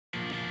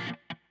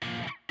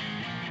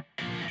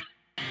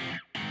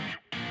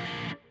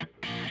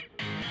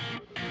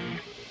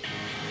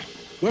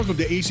Welcome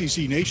to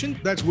ACC Nation.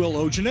 That's Will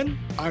Ojanen.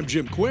 I'm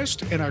Jim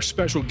Quist, and our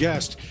special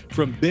guest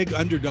from Big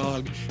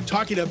Underdog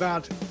talking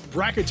about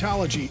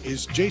bracketology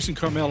is Jason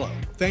Carmello.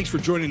 Thanks for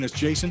joining us,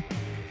 Jason.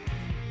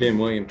 Jim,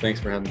 William,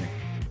 thanks for having me.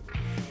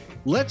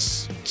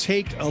 Let's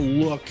take a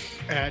look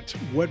at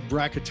what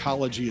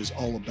bracketology is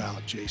all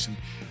about, Jason.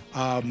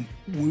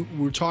 We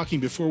were talking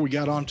before we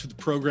got onto the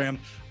program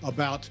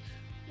about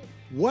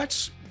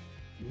what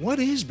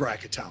is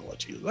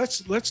bracketology.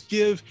 Let's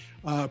give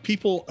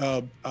people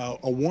a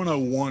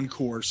 101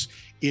 course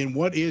in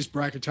what is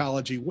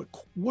bracketology,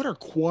 what are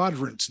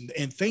quadrants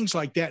and things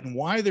like that, and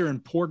why they're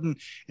important,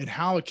 and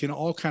how it can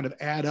all kind of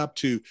add up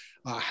to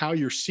how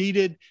you're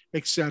seated,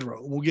 etc.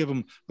 We'll give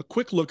them a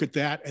quick look at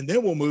that, and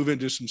then we'll move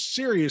into some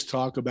serious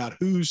talk about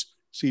who's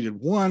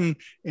seated one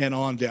and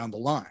on down the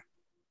line.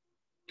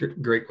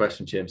 Great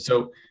question, Jim.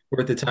 So we're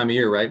at the time of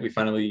year, right? We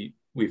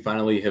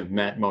finally have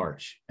met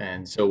March.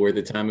 And so we're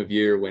the time of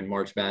year when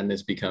March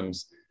Madness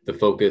becomes the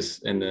focus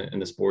in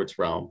the sports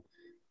realm.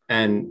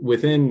 And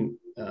within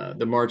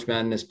the March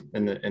Madness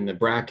and the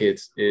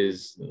brackets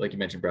is, like you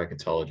mentioned,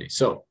 bracketology.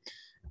 So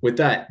with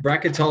that,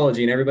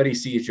 bracketology, and everybody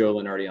sees Joe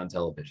Lunardi on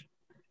television.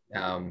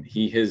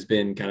 He has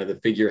been kind of the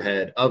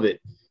figurehead of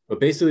it. But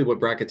basically what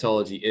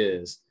bracketology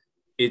is,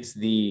 it's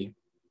the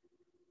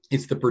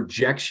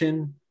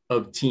projection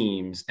of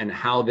teams and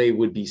how they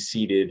would be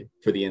seeded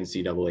for the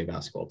NCAA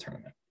basketball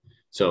tournament.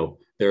 So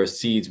there are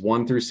seeds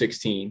 1 through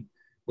 16,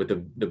 with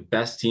the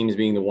best teams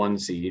being the 1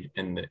 seed,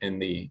 and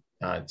the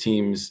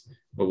teams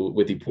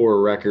with the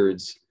poorer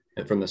records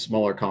from the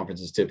smaller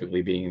conferences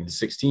typically being the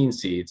 16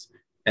 seeds,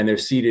 and they're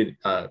seeded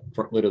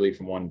literally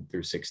from 1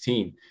 through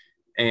 16.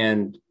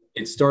 And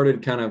it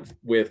started kind of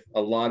with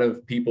a lot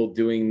of people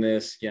doing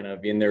this,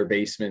 in their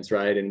basements,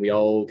 right? And we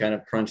all kind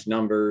of crunched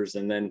numbers,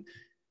 and then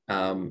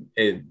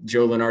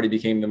Joe Lunardi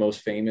became the most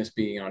famous,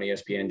 being on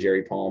ESPN,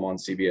 Jerry Palm on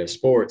CBS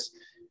Sports.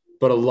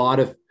 But a lot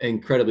of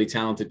incredibly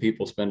talented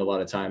people spend a lot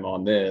of time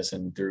on this,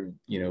 and through,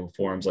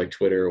 forums like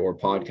Twitter or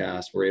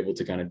podcasts, we're able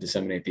to kind of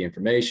disseminate the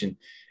information.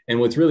 And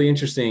what's really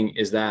interesting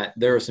is that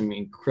there are some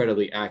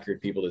incredibly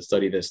accurate people that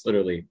study this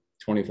literally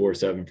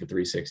 24/7 for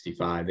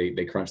 365.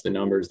 They crunch the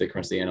numbers, they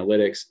crunch the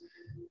analytics.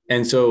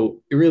 And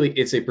so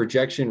it's a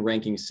projection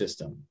ranking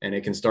system, and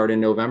it can start in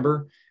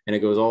November and it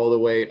goes all the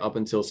way up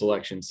until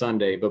Selection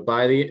Sunday.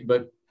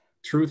 But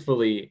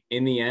truthfully,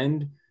 in the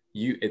end,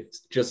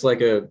 it's just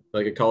like a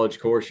college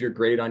course. You're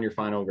graded on your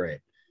final grade,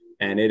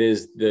 and it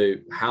is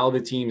how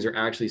the teams are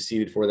actually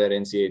seeded for that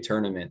NCAA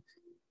tournament,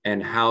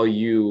 and how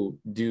you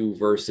do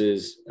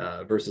versus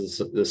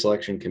the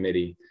selection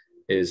committee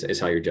is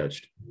how you're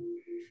judged.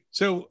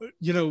 So,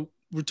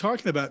 we're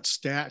talking about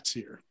stats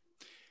here,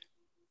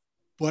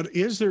 but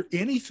is there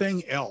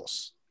anything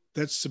else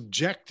that's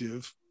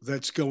subjective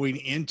that's going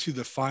into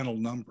the final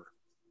number?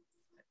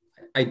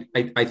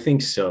 I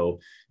think so.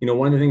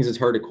 One of the things that's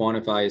hard to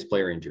quantify is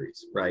player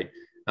injuries, right?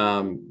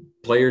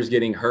 Players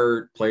getting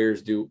hurt,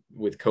 players do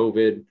with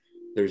COVID.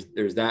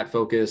 There's that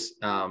focus.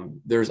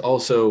 There's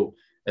also,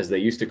 as they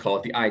used to call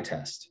it, the eye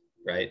test,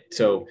 right?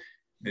 So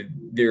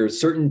there are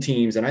certain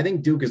teams, and I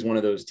think Duke is one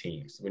of those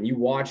teams. When you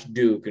watch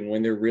Duke and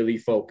when they're really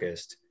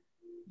focused,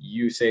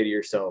 you say to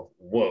yourself,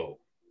 whoa,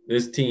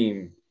 this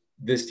team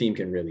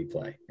can really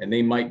play. And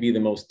they might be the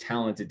most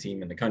talented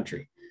team in the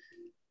country.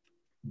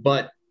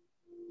 But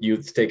you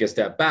take a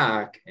step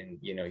back and,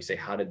 you say,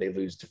 how did they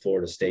lose to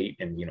Florida State?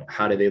 And,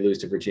 how did they lose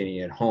to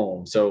Virginia at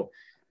home? So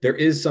there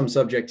is some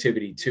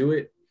subjectivity to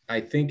it. I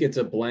think it's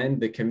a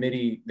blend. The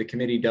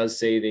committee does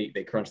say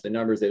they crunch the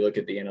numbers, they look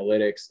at the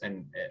analytics,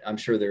 and I'm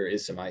sure there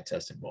is some eye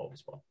test involved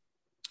as well.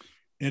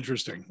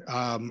 Interesting.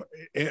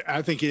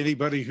 I think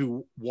anybody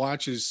who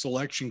watches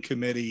selection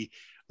committee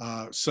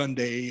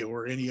Sunday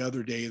or any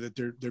other day that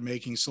they're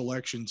making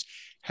selections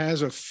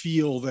has a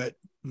feel that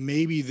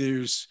maybe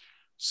there's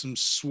some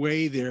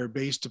sway there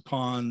based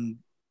upon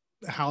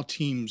how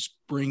teams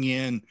bring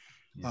in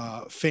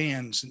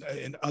fans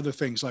and other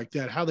things like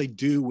that, how they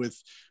do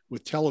with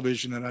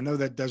television. And I know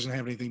that doesn't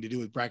have anything to do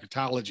with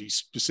bracketology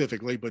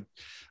specifically, but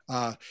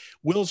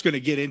Will's going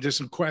to get into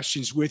some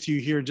questions with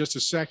you here in just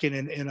a second.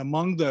 And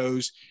among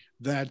those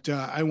that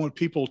I want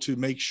people to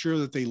make sure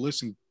that they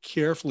listen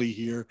carefully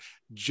here,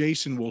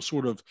 Jason will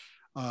sort of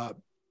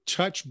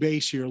touch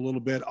base here a little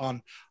bit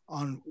on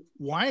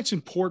why it's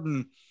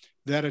important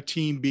that a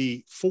team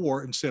be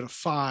 4 instead of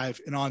 5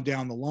 and on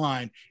down the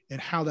line,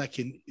 and how that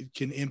can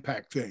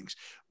impact things.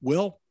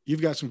 Will,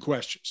 you've got some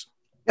questions.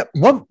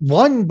 Yep.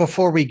 One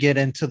before we get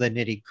into the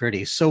nitty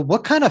gritty. So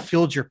what kind of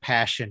fueled your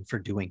passion for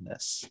doing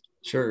this?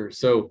 Sure.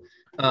 So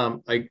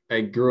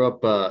I grew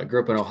up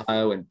in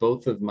Ohio, and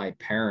both of my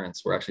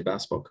parents were actually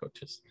basketball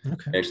coaches.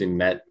 Okay. I actually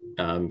met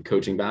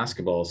coaching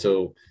basketball.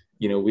 So,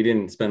 we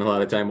didn't spend a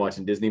lot of time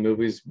watching Disney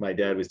movies. My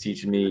dad was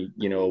teaching me,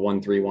 a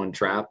 1-3-1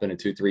 trap and a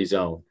 2-3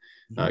 zone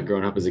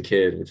growing up as a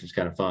kid, which was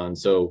kind of fun.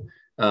 So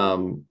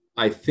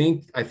I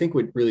think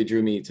what really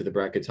drew me to the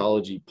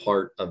bracketology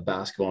part of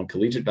basketball and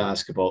collegiate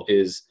basketball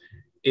is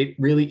it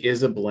really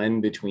is a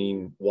blend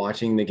between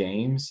watching the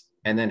games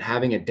and then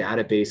having a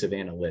database of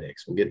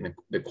analytics. We'll get in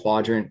the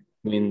quadrant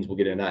wins. We'll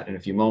get into that in a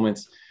few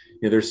moments.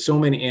 There's so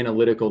many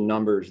analytical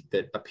numbers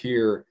that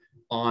appear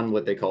on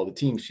what they call the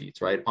team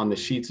sheets, right? On the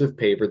sheets of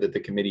paper that the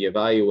committee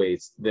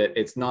evaluates, that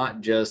it's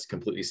not just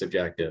completely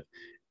subjective.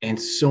 And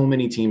so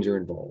many teams are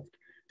involved.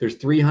 There's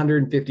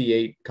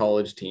 358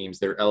 college teams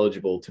that are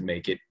eligible to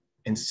make it,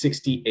 and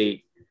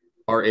 68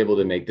 are able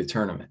to make the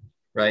tournament,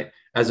 right?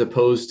 As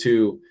opposed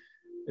to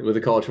with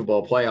the college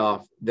football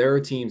playoff, there are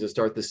teams that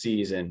start the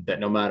season that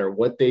no matter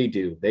what they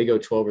do, they go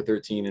 12 or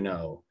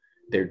 13-0,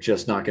 they're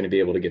just not going to be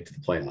able to get to the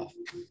playoff.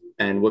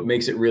 And what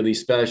makes it really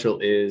special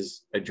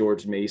is a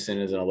George Mason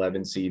as an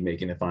 11 seed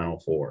making the Final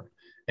Four.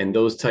 And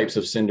those types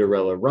of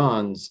Cinderella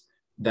runs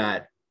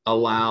that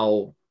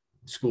allow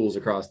schools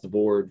across the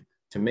board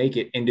to make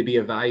it and to be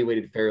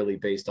evaluated fairly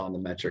based on the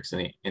metrics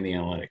and the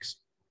analytics.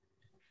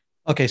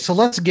 Okay, so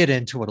let's get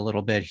into it a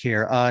little bit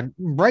here.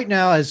 Right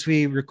now, as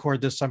we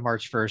record this on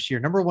March 1st, your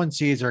number one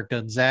seeds are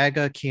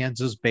Gonzaga,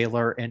 Kansas,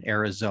 Baylor, and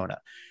Arizona.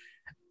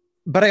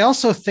 But I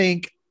also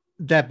think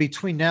that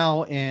between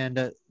now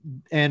and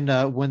when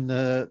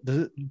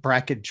the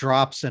bracket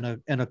drops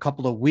in a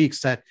couple of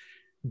weeks, that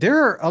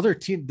there are other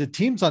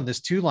teams on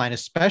this 2 line,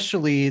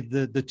 especially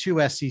the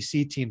 2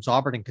 SEC teams,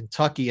 Auburn and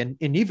Kentucky, and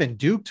even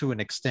Duke to an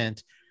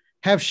extent,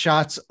 have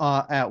shots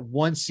at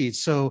 1 seed.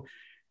 So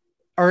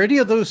are any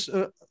of those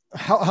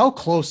how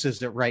close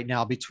is it right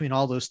now between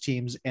all those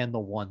teams and the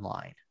 1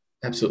 line?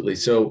 Absolutely.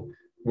 So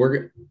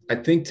I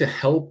think to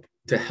help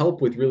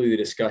with really the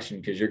discussion,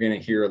 because you're going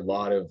to hear a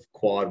lot of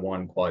quad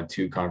 1, quad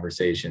 2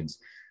 conversations.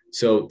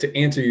 So to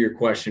answer your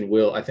question,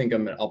 Will, I think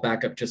I'll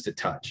back up just a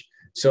touch.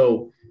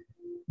 So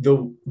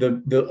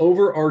the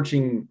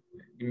overarching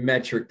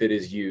metric that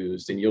is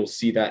used, and you'll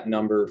see that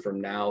number from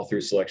now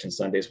through Selection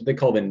Sunday, is what they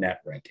call the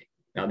net ranking.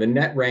 Now, the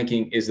net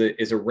ranking is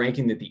a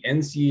ranking that the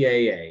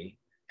NCAA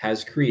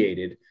has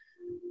created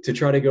to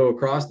try to go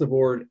across the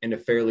board and to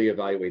fairly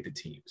evaluate the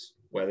teams.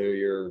 Whether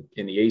you're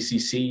in the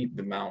ACC,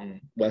 the Mountain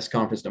West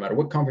Conference, no matter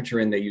what conference you're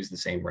in, they use the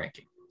same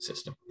ranking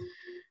system.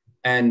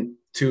 And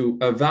to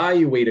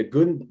evaluate a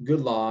good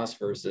loss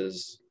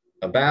versus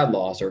a bad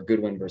loss, or a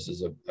good win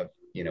versus a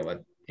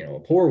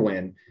poor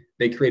win,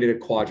 they created a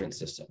quadrant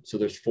system. So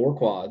there's 4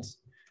 quads.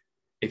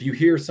 If you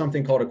hear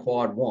something called a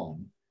quad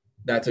 1,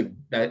 that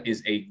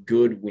is a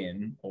good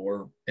win,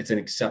 or it's an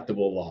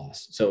acceptable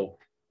loss. So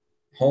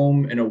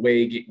home and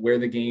away, where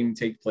the game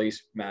takes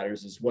place,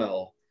 matters as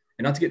well.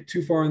 And not to get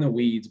too far in the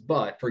weeds,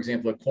 but for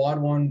example, a quad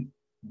 1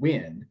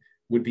 win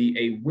would be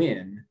a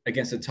win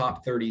against a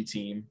top 30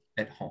 team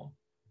at home.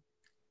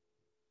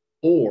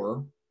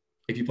 Or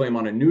if you play them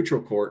on a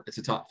neutral court, it's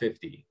a top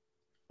 50.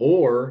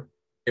 Or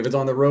if it's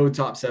on the road,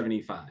 top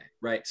 75,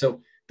 right?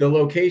 So the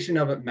location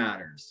of it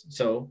matters.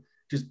 So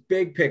just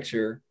big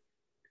picture,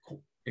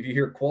 if you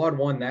hear quad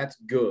 1, that's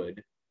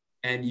good.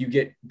 And you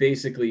get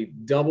basically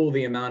double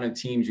the amount of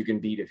teams you can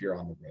beat if you're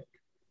on the road.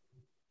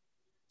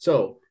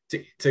 So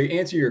to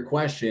answer your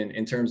question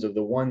in terms of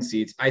the 1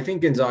 seeds, I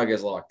think Gonzaga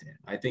is locked in.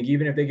 I think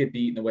even if they get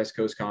beat in the West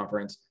Coast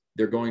Conference,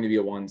 they're going to be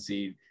a 1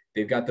 seed.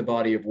 They've got the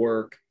body of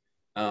work.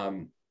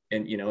 And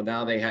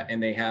now they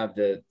have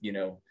the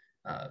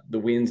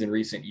wins in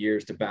recent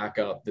years to back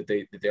up that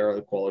they are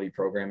a quality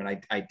program.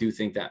 And I do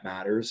think that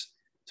matters.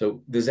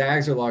 So the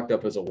Zags are locked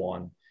up as a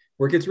 1.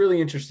 Where it gets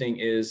really interesting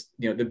is,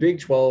 the Big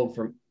 12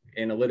 from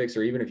analytics,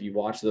 or even if you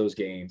watch those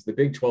games, the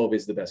Big 12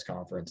 is the best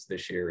conference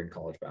this year in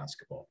college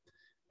basketball.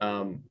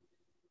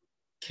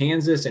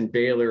 Kansas and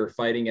Baylor are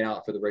fighting it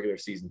out for the regular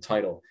season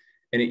title.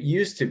 And it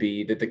used to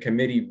be that the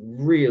committee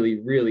really,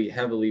 really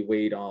heavily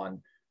weighed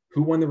on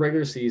who won the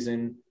regular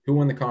season, who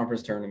won the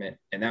conference tournament,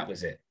 and that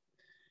was it.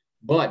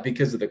 But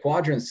because of the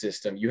quadrant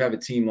system, you have a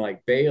team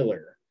like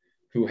Baylor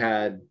who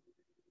had,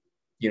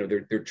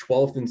 their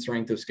 12th in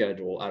strength of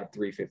schedule out of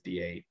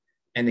 358.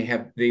 And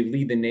they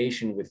lead the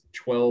nation with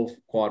 12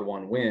 quad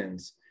 1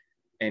 wins,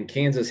 and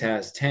Kansas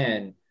has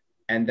 10.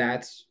 And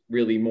that's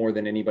really more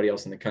than anybody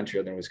else in the country,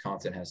 other than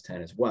Wisconsin has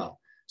 10 as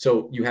well.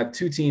 So you have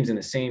 2 teams in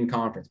the same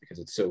conference because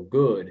it's so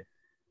good,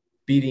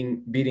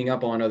 beating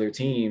up on other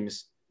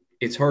teams.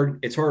 It's hard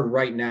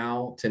right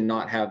now to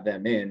not have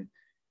them in.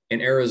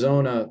 And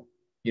Arizona,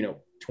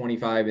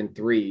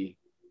 25-3,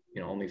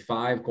 only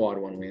 5 quad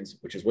 1 wins,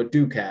 which is what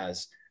Duke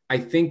has. I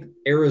think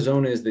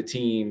Arizona is the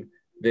team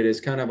that is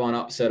kind of on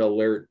upset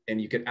alert,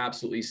 and you could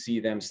absolutely see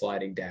them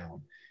sliding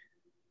down.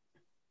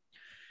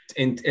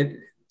 And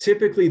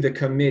typically the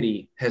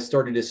committee has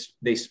started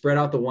they spread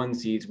out the 1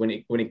 seeds. When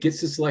it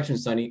gets to Selection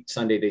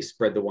Sunday, they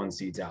spread the 1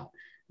 seeds out.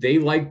 They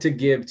like to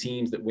give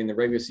teams that win the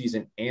regular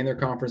season and their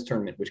conference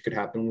tournament, which could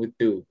happen with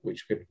Duke,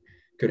 which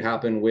could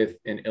happen with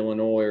an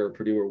Illinois or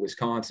Purdue or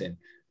Wisconsin.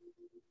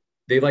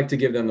 They like to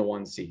give them the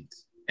 1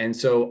 seeds. And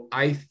so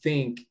I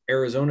think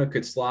Arizona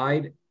could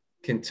slide.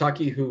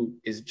 Kentucky, who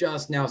is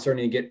just now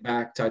starting to get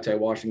back Ty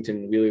Washington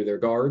and Wheeler, their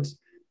guards,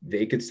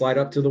 they could slide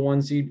up to the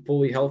 1 seed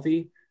fully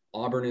healthy.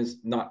 Auburn is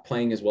not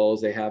playing as well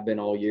as they have been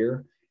all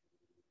year.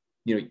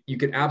 You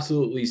could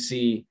absolutely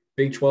see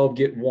Big 12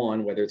 get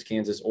 1, whether it's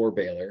Kansas or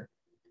Baylor,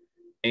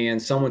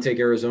 and someone take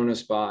Arizona's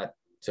spot.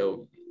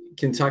 So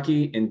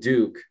Kentucky and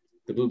Duke,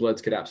 the Blue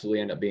Bloods could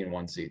absolutely end up being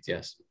 1 seeds.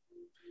 Yes.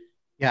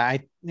 Yeah,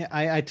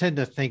 I tend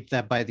to think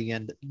that by the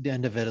end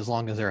of it, as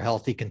long as they're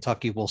healthy,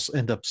 Kentucky will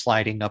end up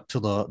sliding up to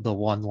the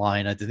one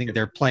line. I think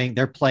they're playing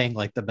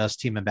like the best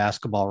team in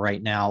basketball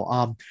right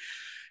now.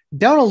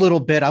 Down a little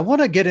bit, I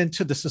want to get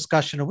into this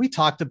discussion, and we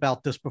talked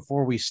about this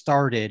before we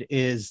started,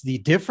 is the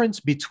difference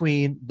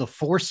between the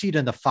 4 seed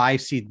and the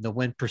 5 seed in the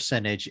win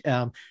percentage.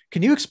 Can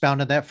you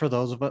expound on that for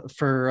those of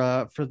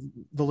for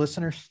the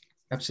listeners?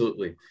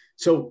 Absolutely.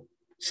 So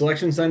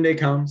Selection Sunday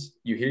comes,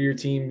 you hear your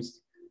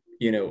teams,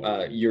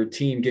 your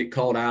team get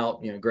called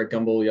out, Greg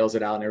Gumbel yells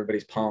it out and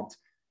everybody's pumped,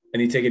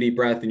 and you take a deep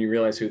breath and you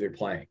realize who they're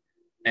playing.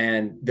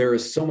 And there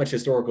is so much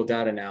historical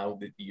data now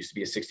that used to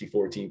be a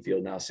 64 team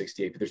field, now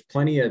 68, but there's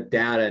plenty of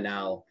data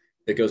now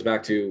that goes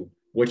back to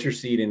what's your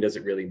seed and does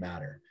it really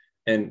matter?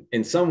 And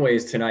in some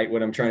ways tonight,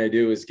 what I'm trying to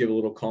do is give a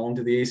little calm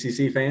to the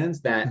ACC fans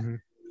that,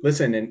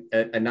 listen,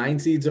 a 9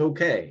 seed's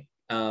okay.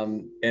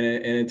 And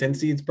a 10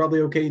 seed's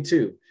probably okay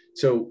too.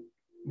 So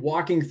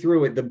walking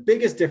through it, the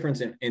biggest difference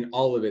in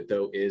all of it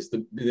though, is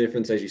the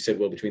difference, as you said,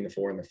 Will, between the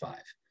 4 and the 5.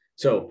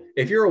 So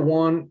if you're a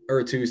 1 or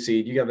a 2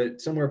 seed, you have it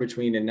somewhere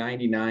between a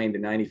 99 to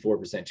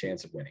 94%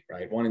 chance of winning,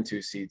 right? 1 and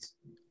 2 seeds.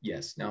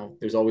 Yes. Now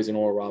there's always an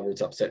Oral Roberts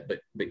upset,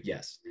 but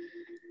yes.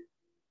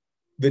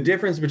 The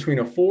difference between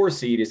a 4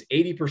 seed is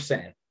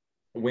 80%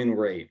 win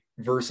rate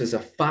versus a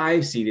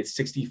 5 seed. It's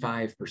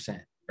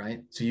 65%,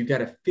 right? So you've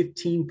got a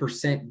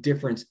 15%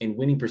 difference in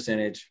winning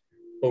percentage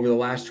over the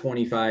last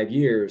 25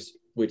 years,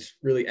 which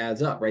really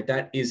adds up, right?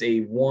 That is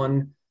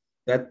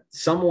that's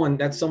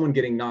someone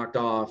getting knocked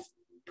off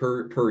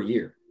per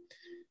year.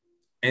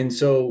 And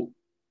so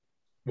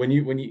when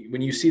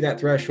you see that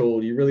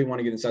threshold, you really want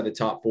to get inside the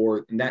top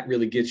 4, and that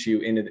really gets you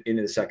into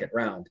the second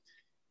round.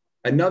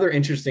 Another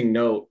interesting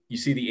note, you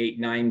see the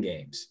 8-9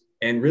 games,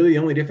 and really the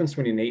only difference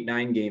between an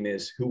 8-9 game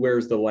is who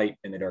wears the light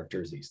and the dark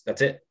jerseys.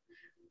 That's it.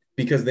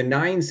 Because the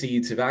 9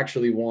 seeds have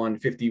actually won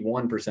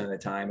 51% of the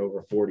time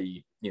over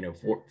 49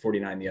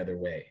 the other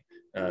way,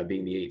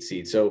 being the 8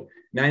 seed. So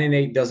 9 and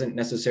 8 doesn't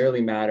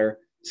necessarily matter.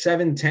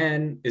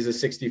 7-10 is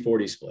a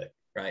 60-40 split,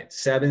 right?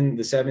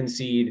 The 7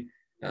 seed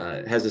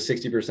has a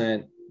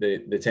 60%,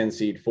 the 10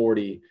 seed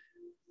 40,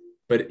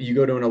 but you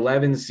go to an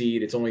 11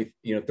 seed, it's only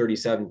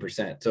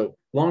 37%. So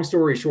long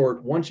story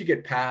short, once you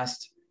get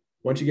past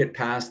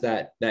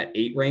that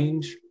 8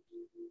 range,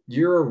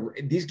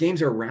 these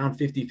games are around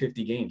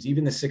 50-50 games.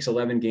 Even the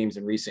 6-11 games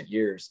in recent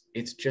years,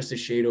 it's just a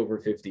shade over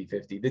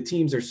 50-50. The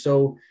teams are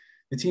so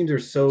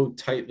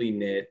tightly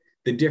knit.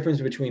 The difference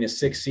between a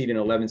 6 seed and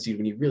 11 seed,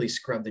 when you really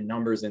scrub the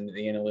numbers and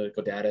the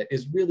analytical data,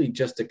 is really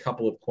just a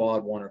couple of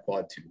quad 1 or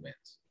quad 2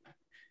 wins.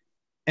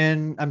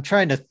 And I'm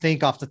trying to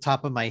think off the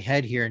top of my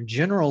head here. And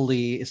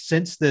generally,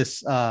 since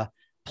this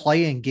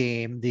playing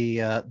game,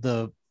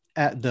 the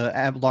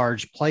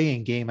at-large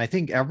playing game, I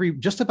think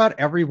just about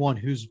everyone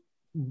who's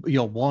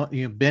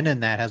been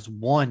in that has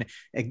won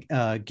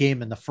a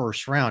game in the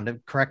first round.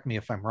 Correct me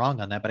if I'm wrong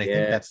on that, but I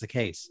think that's the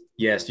case.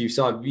 Yes, you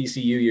saw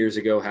VCU years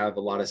ago have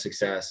a lot of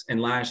success,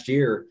 and last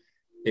year,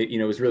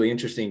 it was really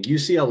interesting.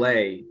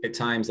 UCLA at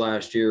times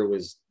last year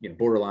was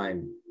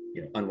borderline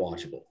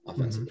unwatchable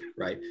offensively,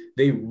 right?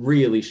 They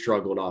really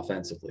struggled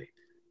offensively.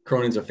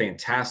 Cronin's a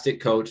fantastic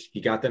coach. He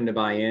got them to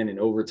buy in, and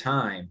over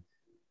time,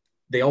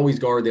 they always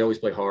guard, they always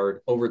play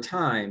hard. Over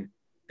time,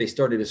 they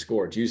started to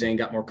score. Juzang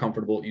got more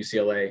comfortable at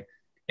UCLA.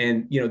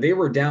 And, they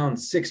were down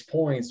 6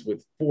 points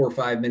with 4 or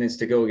 5 minutes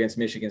to go against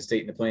Michigan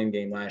State in the playing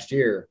game last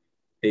year.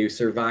 They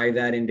survived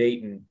that in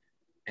Dayton,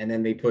 and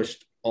then they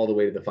pushed all the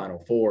way to the Final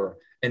Four.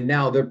 And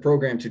now their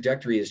program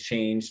trajectory has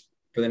changed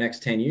for the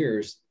next 10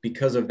 years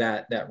because of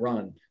that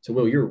run. So,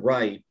 Will, you're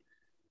right.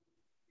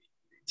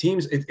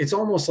 Teams, it's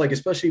almost like,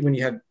 especially when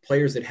you have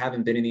players that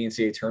haven't been in the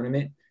NCAA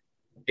tournament,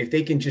 if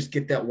they can just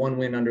get that one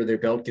win under their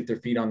belt, get their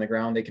feet on the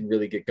ground, they can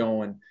really get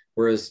going.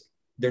 Whereas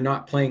they're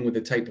not playing with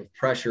the type of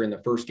pressure in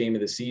the first game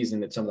of the season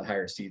that some of the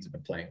higher seeds have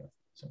been playing with.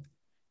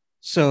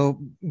 So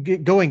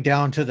going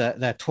down to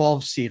that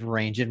 12 seed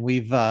range, and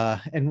we've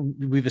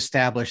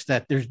established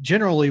that there's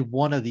generally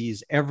one of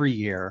these every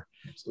year.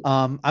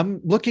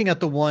 I'm looking at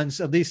the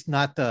ones, at least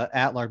not the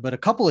at-large, but a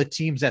couple of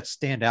teams that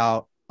stand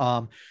out.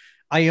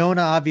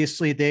 Iona,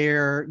 obviously,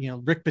 there,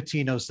 Rick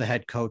Pitino's the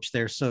head coach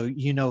there, so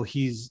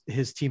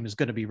his team is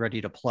going to be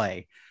ready to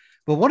play.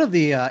 But one of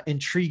the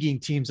intriguing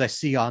teams I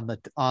see on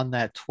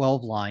that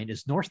 12 line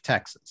is North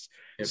Texas.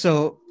 Yep.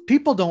 So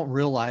people don't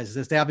realize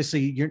this.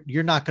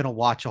 You're not going to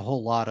watch a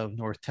whole lot of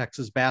North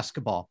Texas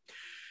basketball.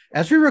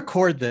 As we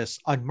record this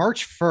on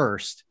March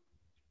 1st,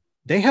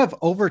 they have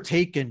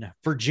overtaken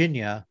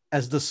Virginia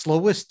as the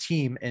slowest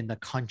team in the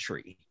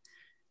country.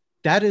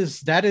 That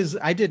is,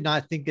 I did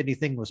not think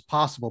anything was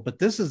possible, but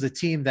this is a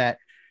team that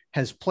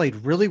has played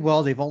really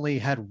well. They've only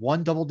had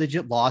one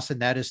double-digit loss,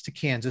 and that is to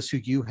Kansas, who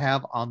you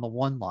have on the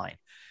 1 line.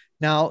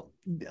 Now,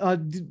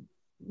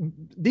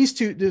 these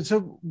two, so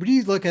what do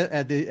you look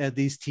at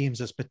these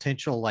teams as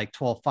potential like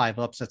 12-5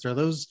 upsets? Are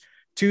those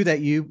two that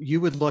you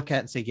would look at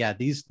and say, yeah,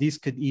 these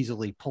could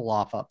easily pull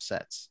off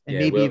upsets and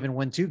maybe even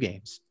win 2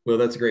 games? Well,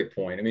 that's a great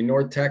point. I mean,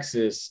 North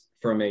Texas,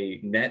 from a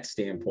net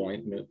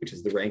standpoint, which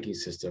is the ranking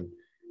system,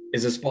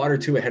 is a spot or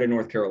 2 ahead of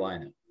North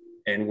Carolina.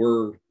 and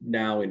we're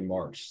now in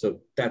March. So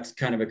that's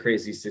kind of a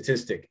crazy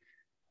statistic.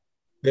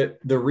 The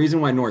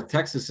reason why North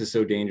Texas is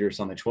so dangerous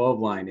on the 12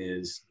 line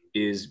is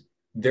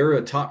they're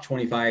a top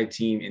 25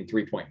 team in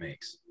 3-point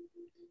makes.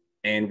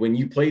 And when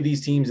you play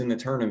these teams in the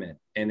tournament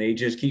and they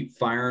just keep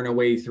firing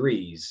away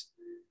threes,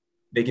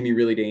 they can be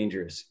really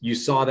dangerous. You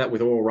saw that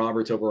with Oral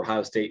Roberts over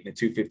Ohio State in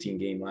the 2-15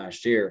 game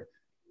last year.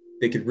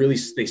 They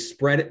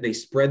spread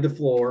the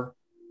floor.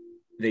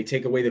 They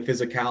take away the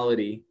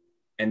physicality.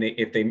 And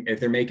if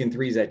they're making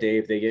threes that day,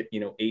 if they get,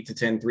 8 to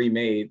 10 3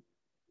 made,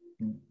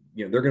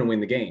 they're going to win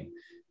the game.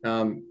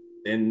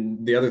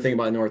 And the other thing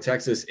about North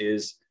Texas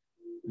is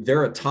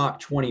they're a top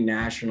 20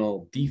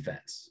 national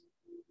defense.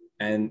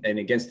 And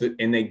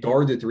they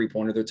guard the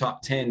 3-pointer. They're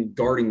top 10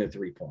 guarding the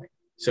 3-point.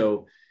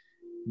 So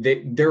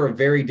they're a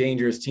very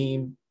dangerous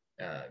team.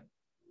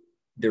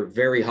 They're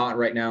very hot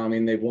right now. I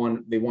mean, they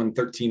won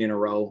 13 in a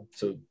row.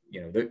 So,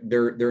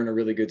 they're in a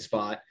really good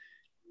spot.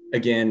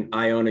 Again,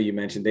 Iona, you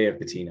mentioned, they have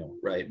Pitino,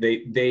 right?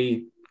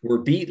 They were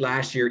beat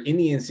last year in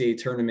the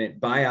NCAA tournament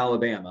by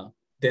Alabama.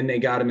 Then they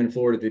got him in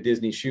Florida at the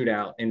Disney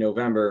Shootout in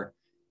November.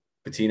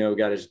 Pitino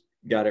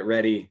got it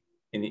ready,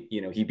 and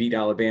he beat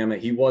Alabama.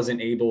 He wasn't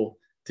able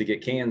to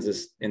get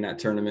Kansas in that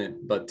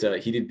tournament, but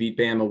he did beat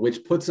Bama,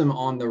 which puts him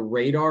on the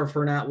radar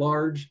for an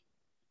at-large,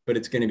 but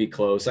it's going to be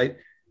close.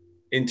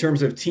 In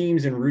terms of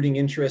teams and rooting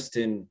interest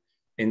in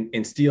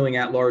stealing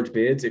at-large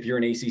bids, if you're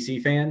an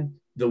ACC fan,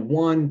 the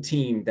one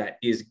team that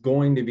is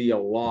going to be a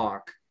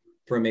lock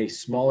from a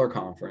smaller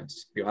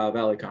conference, the Ohio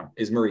Valley Conference,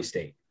 is Murray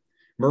State.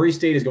 Murray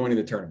State is going to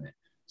the tournament.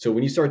 So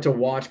when you start to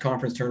watch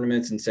conference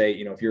tournaments and say,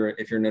 if you're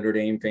a Notre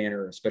Dame fan,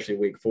 or especially a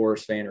Wake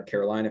Forest fan or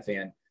Carolina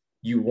fan,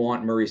 you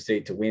want Murray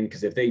State to win,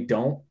 because if they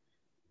don't,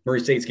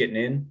 Murray State's getting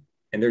in,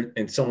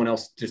 and someone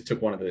else just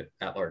took one of the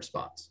at-large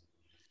spots.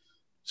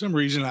 For some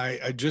reason,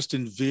 I just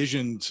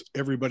envisioned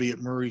everybody at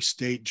Murray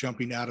State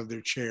jumping out of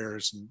their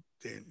chairs and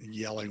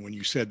yelling when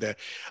you said that.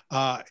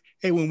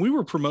 Hey, when we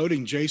were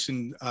promoting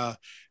Jason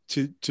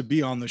to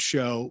be on the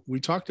show, we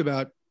talked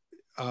about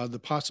the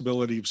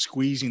possibility of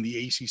squeezing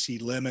the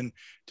ACC lemon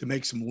to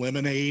make some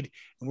lemonade.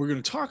 And we're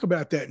going to talk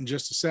about that in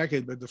just a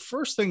second. But the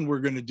first thing we're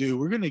going to do,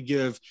 we're going to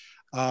give,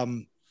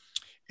 and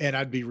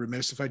I'd be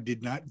remiss if I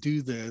did not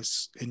do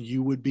this, and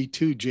you would be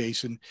too,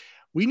 Jason.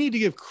 We need to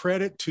give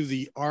credit to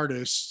the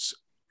artists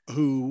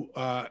who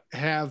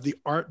have the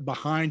art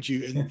behind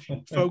you.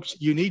 And folks,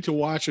 you need to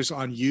watch us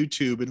on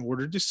YouTube in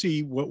order to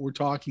see what we're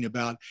talking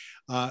about.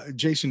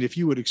 Jason, if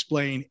you would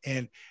explain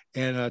and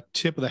a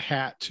tip of the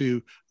hat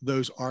to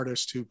those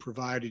artists who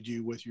provided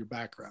you with your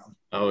background.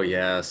 Oh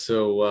yeah.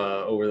 So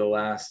over the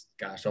last,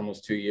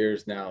 almost 2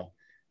 years now,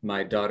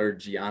 my daughter,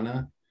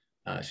 Gianna,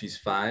 she's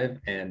 5,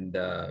 and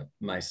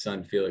my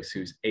son, Felix,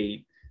 who's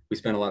 8, we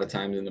spent a lot of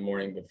time in the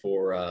morning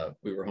before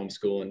we were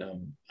homeschooling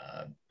them,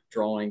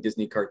 drawing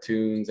Disney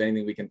cartoons,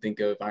 anything we can think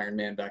of, Iron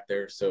Man back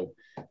there. So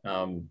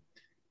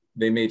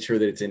they made sure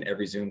that it's in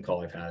every Zoom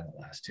call I've had in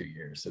the last 2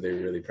 years. So they're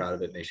really proud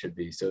of it, and they should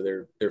be. So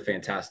they're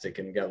fantastic,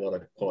 and got a lot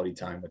of quality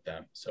time with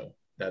them. So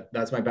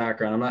that's my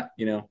background. I'm not,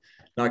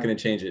 not going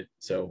to change it.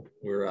 So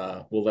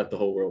we'll let the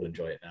whole world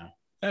enjoy it now.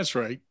 That's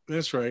right.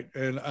 That's right.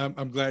 And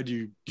I'm glad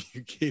you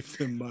gave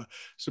them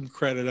some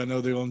credit. I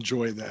know they'll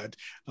enjoy that.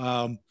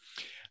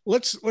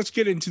 Let's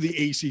get into the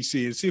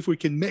ACC and see if we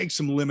can make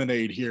some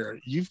lemonade here.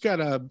 You've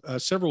got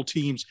several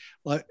teams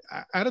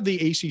out of the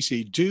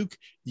ACC: Duke,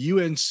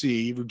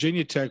 UNC,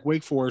 Virginia Tech,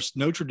 Wake Forest,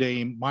 Notre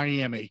Dame,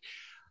 Miami.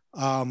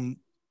 All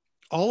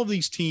of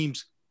these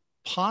teams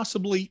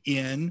possibly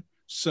in,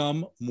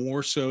 some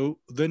more so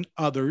than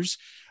others.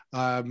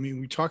 We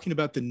were talking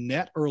about the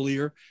net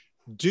earlier.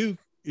 Duke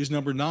is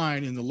number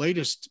 9 in the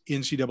latest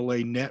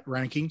NCAA net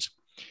rankings.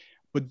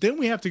 But then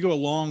we have to go a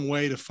long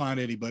way to find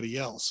anybody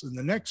else. And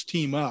the next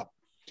team up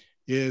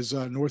is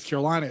North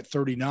Carolina at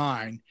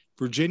 39,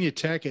 Virginia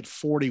Tech at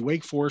 40,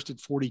 Wake Forest at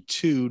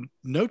 42,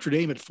 Notre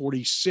Dame at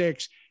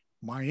 46,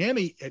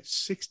 Miami at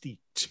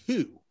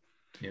 62.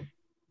 Yep.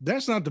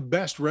 That's not the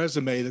best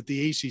resume that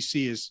the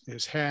ACC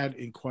has had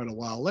in quite a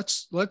while.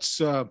 Let's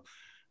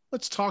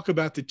talk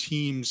about the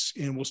teams,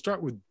 and we'll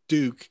start with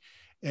Duke,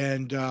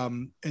 and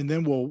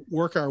then we'll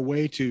work our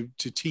way to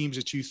teams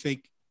that you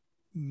think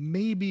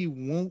maybe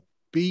won't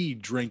be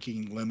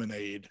drinking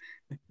lemonade.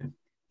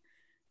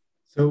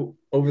 So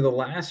over the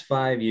last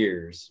 5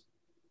 years,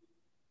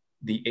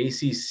 the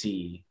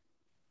ACC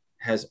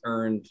has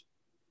earned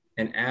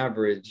an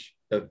average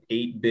of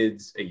 8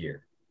 bids a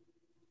year.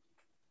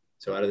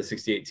 So out of the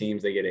 68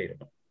 teams, they get 8 of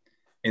them.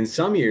 In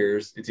some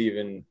years, it's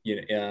even,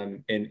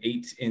 in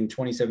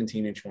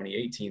 2017 and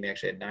 2018, they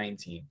actually had 9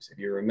 teams. If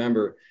you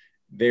remember,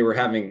 they were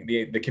having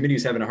the committee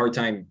was having a hard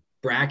time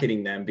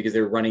bracketing them because they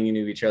were running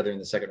into each other in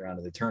the second round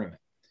of the tournament.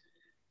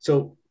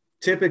 So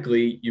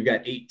typically you've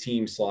got 8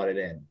 teams slotted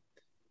in.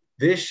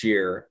 This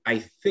year, I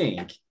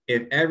think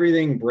if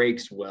everything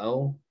breaks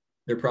well,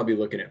 they're probably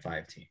looking at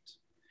 5 teams.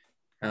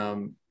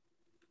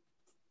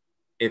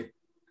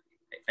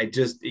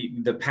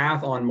 The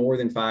path on more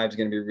than 5 is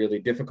going to be really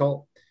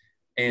difficult.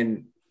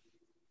 And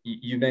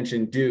you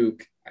mentioned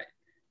Duke.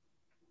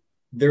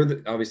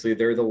 obviously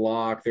they're the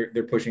lock.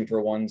 They're pushing for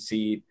a 1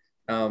 seed.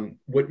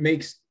 What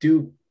makes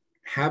Duke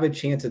have a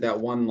chance at that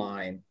one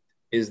line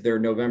is their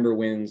November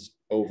wins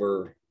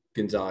over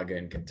Gonzaga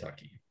and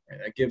Kentucky. Right?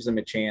 That gives them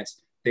a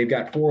chance. They've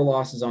got 4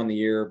 losses on the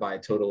year by a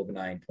total of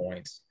 9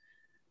 points.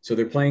 So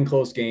they're playing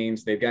close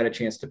games. They've got a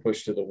chance to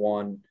push to the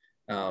 1.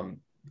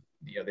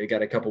 They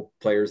got a couple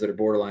players that are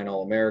borderline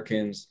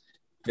All-Americans.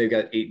 They've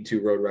got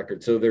 8-2 road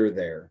record. So they're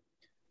there.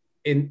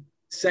 In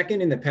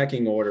second in the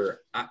pecking order,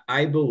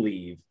 I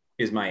believe,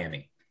 is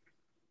Miami.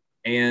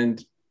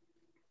 And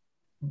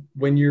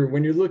when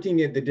you're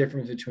looking at the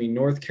difference between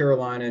North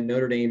Carolina,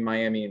 Notre Dame,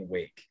 Miami, and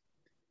Wake,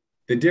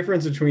 the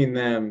difference between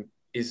them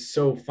is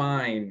so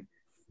fine.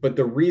 But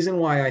the reason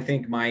why I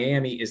think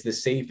Miami is the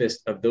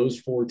safest of those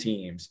 4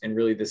 teams, and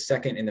really the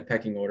second in the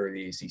pecking order of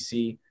the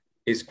ACC,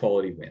 is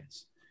quality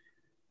wins.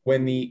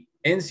 When the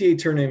NCAA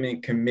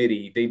tournament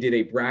committee, they did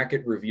a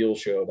bracket reveal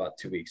show about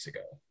 2 weeks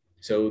ago.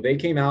 So they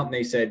came out and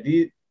they said,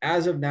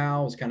 as of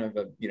now, it's kind of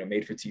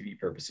made for TV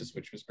purposes,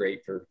 which was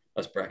great for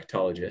us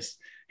bracketologists.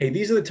 Hey,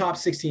 these are the top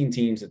 16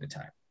 teams at the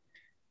time.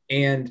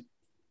 And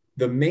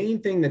the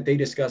main thing that they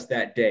discussed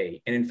that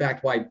day, and in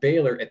fact, why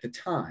Baylor at the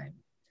time,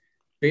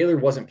 Baylor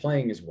wasn't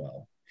playing as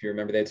well. If you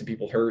remember, they had some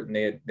people hurt and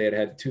they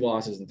had 2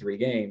 losses in 3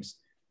 games.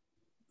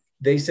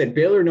 They said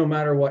Baylor, no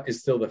matter what, is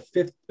still the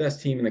 5th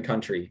best team in the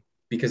country,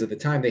 because at the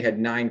time they had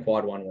 9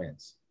 quad 1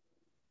 wins.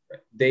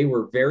 They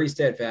were very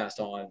steadfast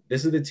on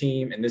this is the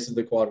team and this is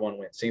the quad 1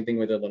 win. Same thing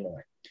with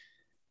Illinois.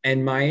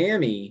 And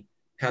Miami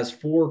has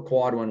 4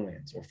 quad 1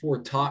 wins, or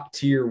 4 top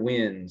tier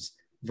wins,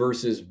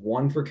 versus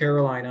 1 for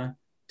Carolina,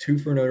 2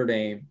 for Notre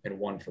Dame, and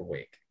 1 for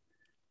Wake.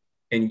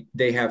 And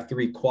they have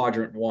 3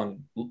 quadrant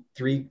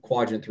 3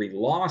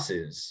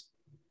 losses.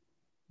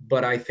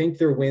 But I think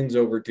their wins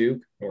over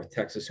Duke, North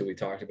Texas, who we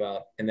talked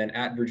about, and then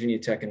at Virginia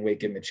Tech and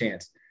Wake give them a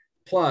chance.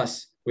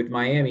 Plus, with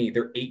Miami,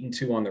 they're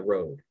 8-2 on the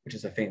road, which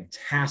is a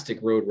fantastic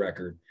road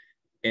record,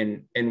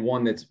 and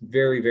one that's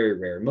very, very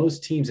rare.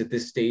 Most teams at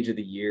this stage of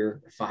the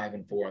year are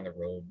 5-4 on the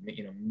road,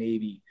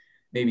 maybe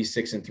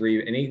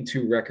 6-3. An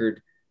 8-2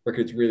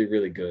 record's really,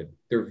 really good.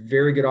 They're a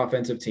very good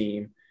offensive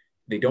team.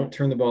 They don't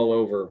turn the ball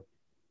over.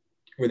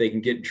 Where they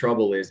can get in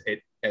trouble is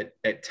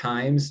at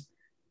times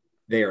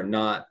they are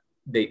not.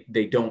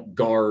 They don't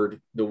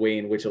guard the way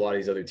in which a lot of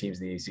these other teams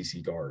in the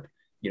ACC guard.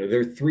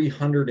 They're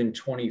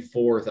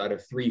 324th out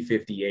of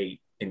 358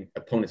 in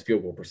opponent's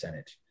field goal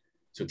percentage.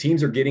 So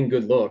teams are getting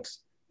good looks.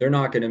 They're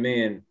knocking them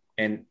in,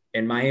 and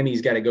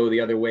Miami's got to go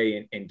the other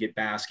way and get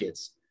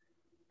baskets.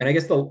 And I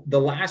guess the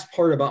last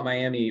part about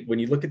Miami, when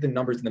you look at the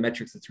numbers and the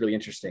metrics, that's really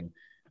interesting.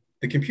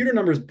 The computer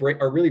numbers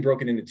are really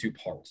broken into 2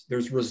 parts.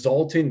 There's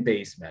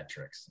resultant-based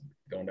metrics,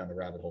 going down the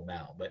rabbit hole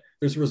now, but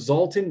there's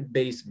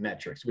resultant-based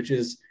metrics, which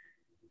is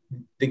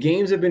the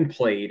games have been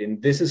played,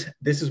 and this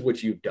is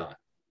what you've done.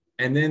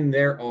 And then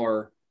there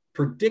are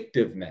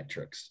predictive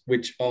metrics,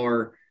 which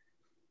are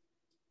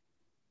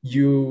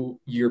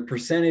your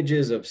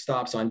percentages of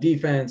stops on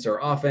defense or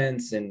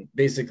offense, and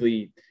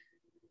basically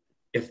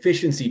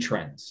efficiency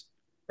trends,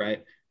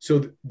 right?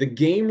 So the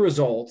game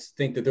results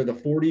think that they're the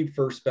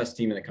 41st best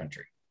team in the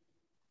country.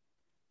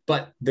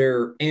 But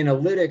their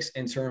analytics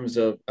in terms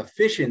of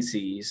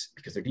efficiencies,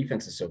 because their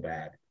defense is so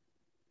bad,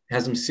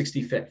 has them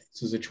 65th.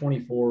 So there's a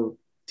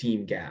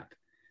 24-team gap.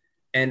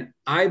 And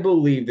I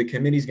believe the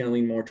committee is going to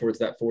lean more towards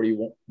that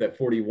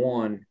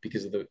 41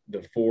 because of the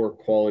 4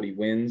 quality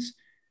wins.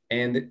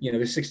 And, they're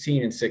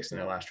 16-6 in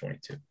their last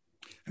 22.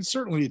 And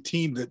certainly a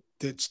team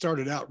that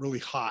started out really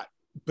hot,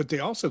 but they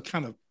also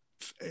kind of,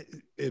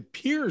 it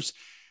appears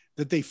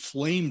that they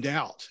flamed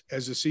out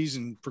as the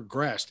season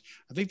progressed.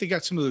 I think they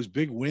got some of those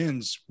big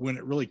wins when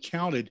it really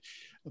counted.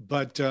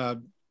 But,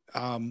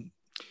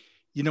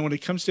 when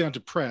it comes down to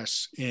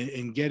press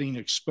and getting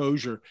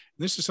exposure, and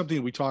this is something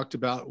that we talked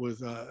about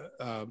with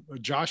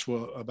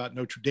Joshua about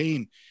Notre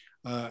Dame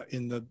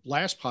in the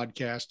last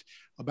podcast,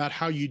 about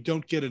how you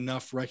don't get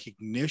enough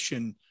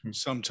recognition.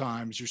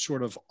 Sometimes you're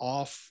sort of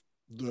off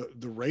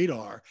the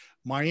radar.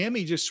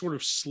 Miami just sort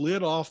of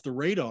slid off the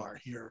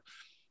radar here.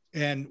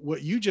 And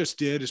what you just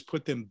did is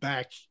put them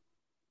back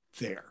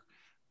there,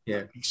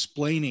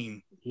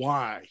 explaining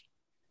why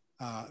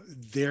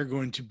they're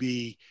going to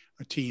be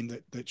a team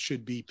that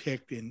should be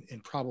picked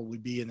and probably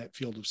be in that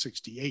field of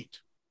 68.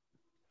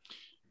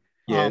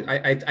 Yeah,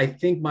 I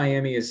think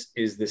Miami is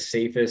the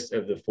safest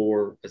of the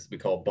 4, as we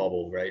call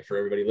bubble, right? For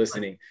everybody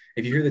listening,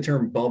 if you hear the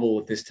term bubble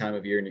at this time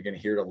of year, and you're going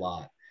to hear it a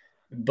lot,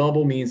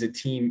 bubble means a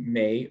team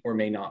may or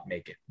may not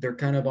make it. They're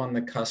kind of on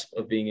the cusp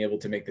of being able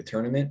to make the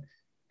tournament.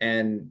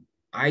 And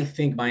I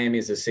think Miami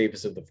is the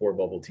safest of the 4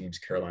 bubble teams: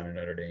 Carolina,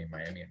 Notre Dame,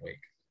 Miami, and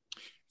Wake.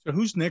 So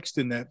who's next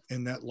in that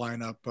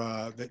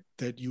lineup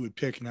that you would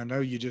pick? And I know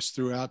you just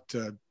threw out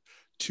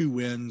 2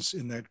 wins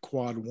in that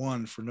quad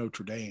 1 for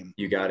Notre Dame.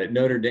 You got it.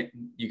 Notre Dame.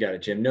 You got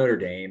it, Jim. Notre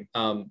Dame.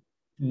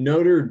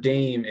 Notre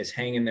Dame is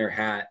hanging their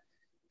hat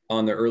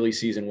on the early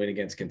season win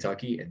against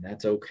Kentucky, and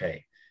that's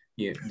okay.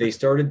 They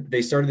started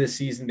this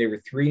season. They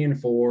were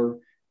 3-4.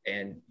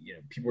 And,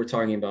 people were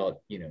talking about,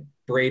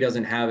 Bray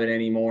doesn't have it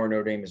anymore.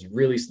 Notre Dame has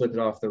really slipped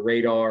off the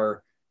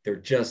radar. They're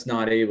just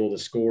not able to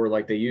score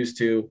like they used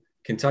to.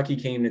 Kentucky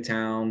came to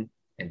town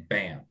and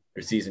bam,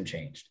 their season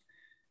changed.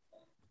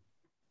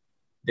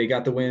 They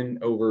got the win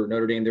over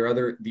Notre Dame.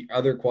 The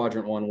other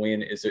quadrant one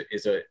win is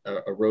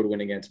a road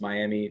win against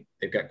Miami.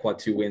 They've got quad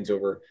 2 wins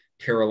over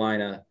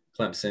Carolina,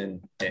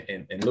 Clemson,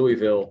 and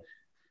Louisville.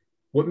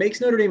 What makes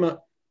Notre Dame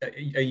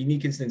a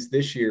unique instance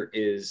this year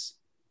is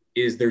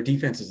their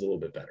defense is a little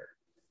bit better.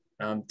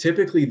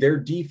 Typically, their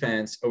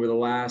defense over the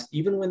last,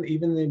 even they've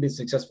been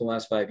successful the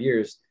last 5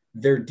 years,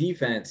 their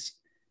defense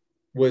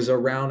was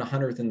around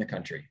 100th in the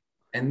country.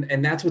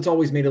 And that's what's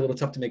always made it a little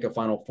tough to make a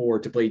Final Four,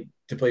 to play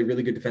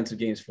really good defensive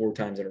games 4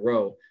 times in a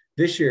row.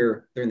 This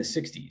year, they're in the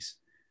 60s.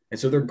 And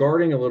so they're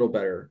guarding a little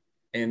better.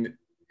 And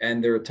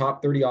they're a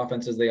top 30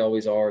 offense as they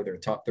always are. They're a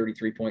top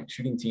 33-point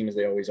shooting team as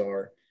they always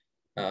are.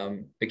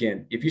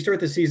 Again, if you start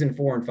the season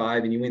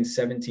 4-5 and you win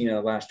 17 out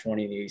of the last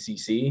 20 in the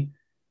ACC,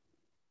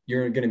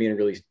 you're going to be in a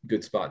really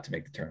good spot to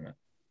make the tournament.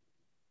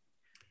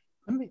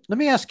 Let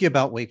me ask you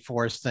about Wake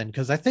Forest then,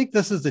 because I think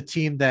this is a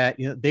team that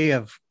they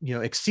have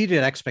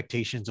exceeded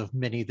expectations of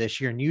many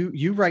this year, and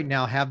you right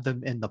now have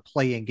them in the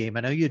play-in game.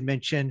 I know you'd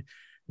mentioned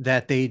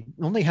that they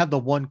only have the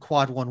one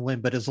quad 1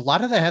 win, but does a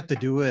lot of that have to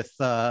do with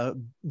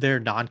their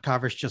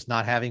non-conference just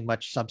not having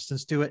much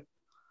substance to it?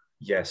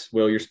 Yes,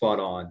 Will, you're spot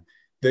on.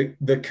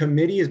 The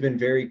committee has been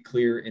very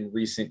clear in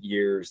recent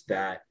years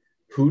that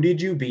who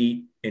did you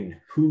beat and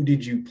who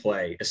did you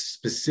play,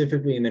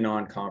 specifically in the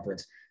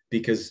non-conference,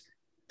 because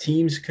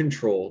teams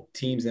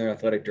and their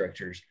athletic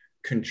directors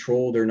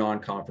control their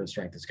non-conference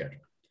strength of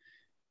schedule.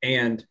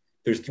 And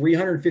there's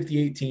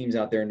 358 teams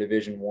out there in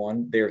Division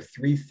I. They are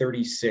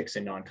 336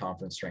 in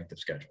non-conference strength of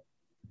schedule.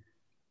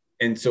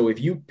 And so if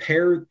you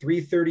pair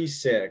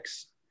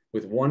 336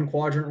 with one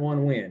quadrant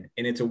 1 win,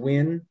 and it's a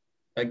win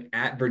like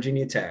at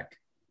Virginia Tech,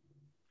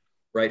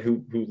 right,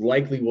 who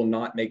likely will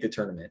not make the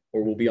tournament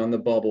or will be on the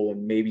bubble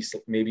and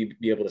maybe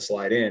be able to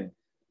slide in,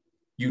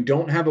 you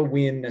don't have a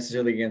win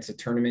necessarily against a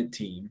tournament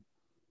team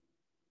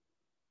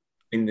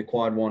in the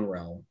quad 1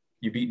 realm.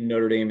 You beat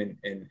Notre Dame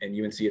and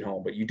UNC at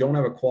home, but you don't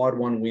have a quad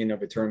 1 win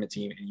of a tournament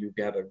team and you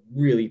have a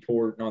really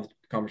poor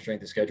non-conference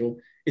strength of schedule.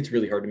 It's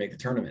really hard to make the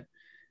tournament.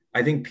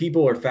 I think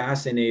people are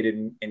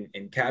fascinated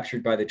and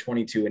captured by the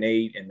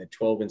 22-8 and the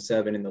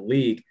 12-7 in the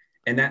league.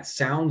 And that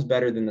sounds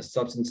better than the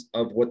substance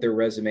of what their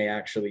resume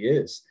actually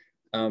is.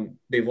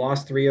 They've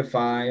lost 3 of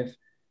 5,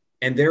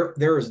 and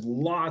there is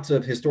lots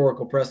of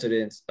historical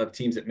precedents of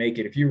teams that make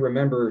it. If you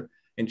remember,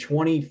 in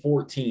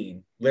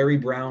 2014, Larry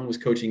Brown was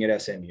coaching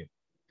at SMU,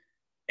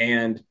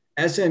 and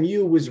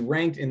SMU was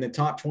ranked in the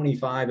top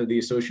 25 of the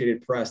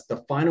Associated Press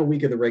the final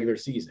week of the regular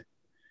season.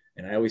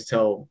 And I always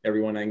tell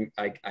everyone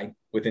I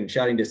within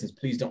shouting distance,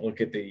 please don't look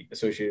at the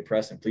Associated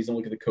Press and please don't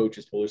look at the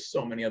coaches poll. There's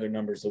so many other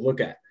numbers to look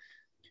at.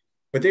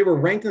 But they were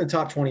ranked in the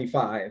top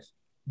 25.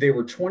 They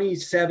were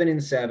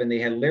 27-7. They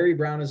had Larry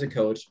Brown as a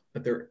coach,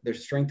 but their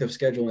strength of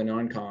schedule in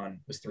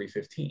non-con was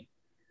 315.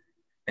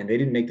 And they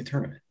didn't make the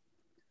tournament.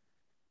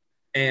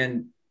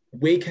 And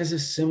Wake has a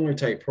similar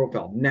type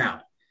profile.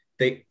 Now,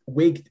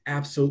 Wake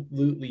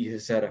absolutely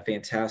has had a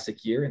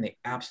fantastic year, and they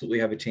absolutely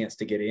have a chance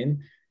to get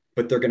in,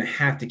 but they're going to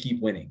have to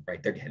keep winning,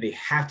 right? They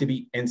have to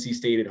beat NC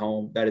State at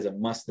home. That is a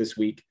must this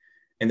week.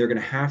 And they're going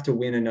to have to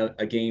win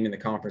a game in the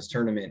conference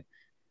tournament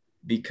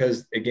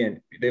because, again,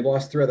 they've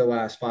lost 3 of the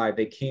last 5.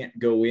 They can't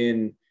go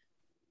in,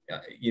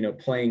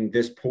 playing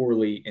this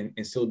poorly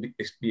and still be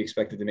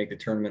expected to make the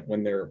tournament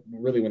when their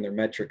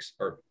metrics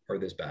are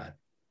this bad.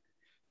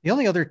 The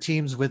only other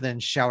teams within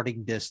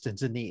shouting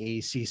distance in the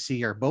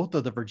ACC are both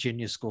of the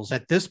Virginia schools.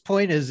 At this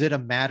point, is it a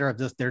matter of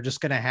this? They're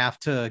just going to have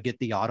to get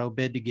the auto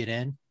bid to get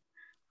in?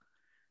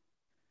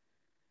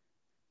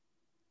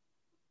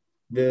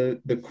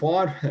 The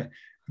quad,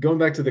 going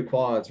back to the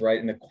quads, right,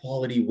 and the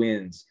quality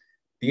wins.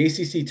 The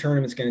ACC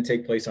tournament's going to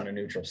take place on a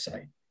neutral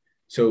site.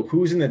 So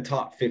who's in the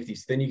top 50?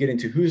 So then you get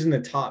into who's in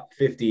the top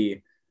 50,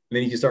 and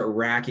then you can start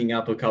racking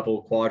up a couple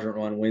of quadrant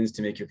 1 wins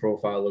to make your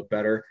profile look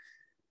better.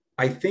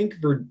 I think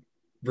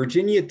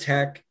Virginia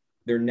Tech,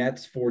 their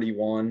net's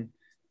 41.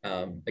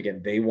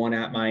 Again, they won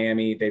at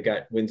Miami. They've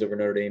got wins over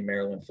Notre Dame,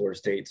 Maryland, Florida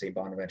State. St.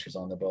 Bonaventure's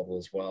on the bubble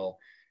as well.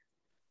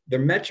 Their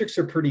metrics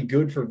are pretty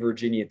good for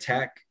Virginia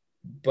Tech,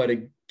 but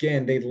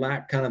again, they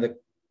lack kind of the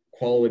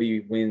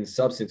quality win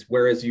substance.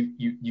 Whereas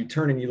you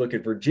turn and you look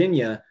at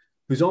Virginia,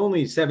 who's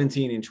only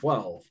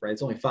 17-12, right?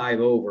 It's only 5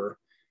 over.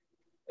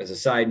 As a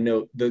side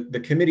note, the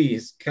committee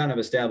has kind of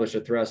established a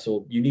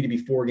threshold. You need to be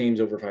 4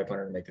 games over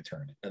 500 to make the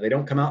tournament. Now, they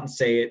don't come out and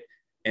say it,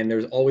 and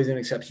there's always an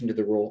exception to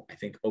the rule. I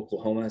think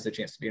Oklahoma has a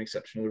chance to be an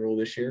exception to the rule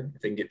this year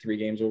if they can get 3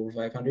 games over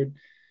 500.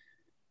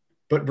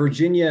 But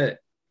Virginia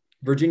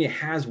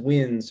has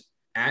wins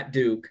at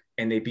Duke,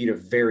 and they beat a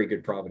very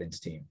good Providence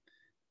team.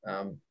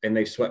 And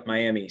they swept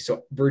Miami.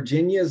 So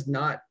Virginia's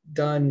not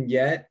done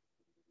yet.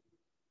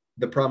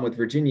 The problem with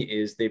Virginia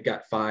is they've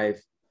got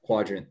 5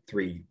 quadrant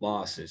 3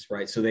 losses,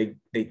 right? So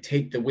they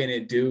take the win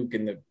at Duke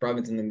and the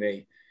Providence, and then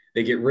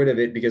they get rid of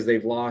it because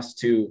they've lost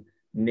to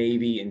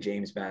Navy and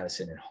James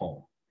Madison at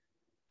home.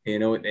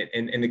 And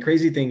the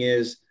crazy thing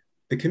is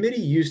the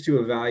committee used to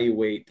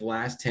evaluate the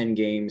last 10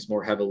 games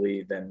more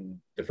heavily than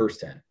the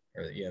first 10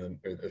 or,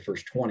 or the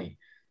first 20.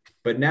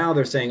 But now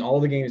they're saying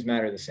all the games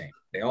matter the same.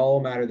 They all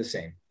matter the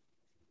same.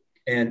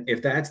 And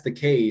if that's the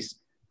case,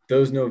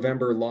 those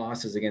November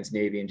losses against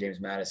Navy and James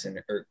Madison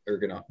are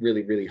going to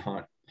really, really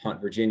haunt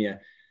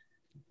Virginia.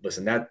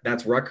 Listen,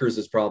 that's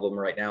Rutgers' problem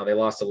right now. They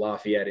lost to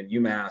Lafayette and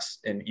UMass.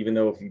 And even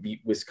though if you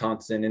beat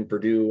Wisconsin and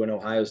Purdue and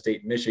Ohio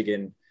State and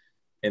Michigan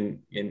in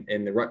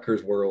the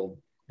Rutgers world,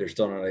 they're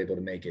still not able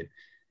to make it.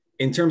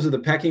 In terms of the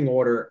pecking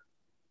order,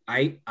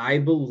 I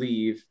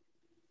believe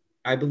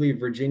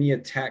Virginia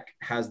Tech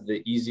has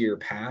the easier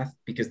path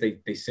because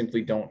they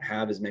simply don't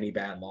have as many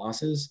bad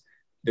losses.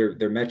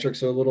 Their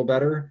metrics are a little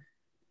better,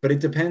 but it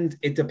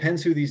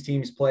depends who these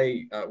teams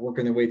play,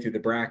 working their way through the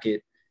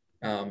bracket.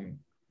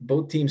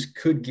 Both teams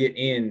could get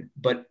in,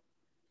 but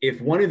if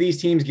one of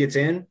these teams gets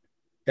in,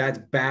 that's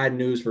bad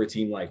news for a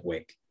team like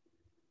Wake,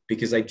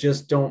 because I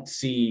just don't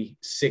see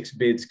 6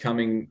 bids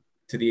coming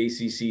to the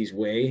ACC's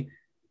way.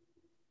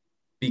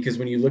 Because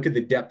when you look at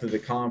the depth of the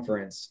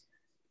conference,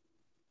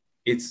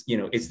 it's the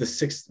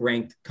 6th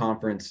ranked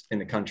conference in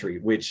the country,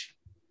 which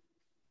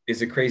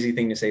is a crazy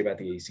thing to say about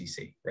the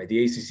ACC, right?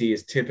 The ACC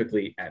is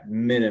typically at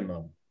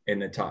minimum in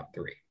the top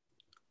 3.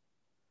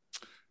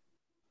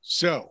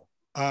 So,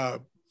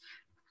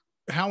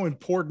 how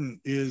important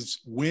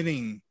is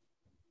winning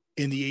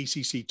in the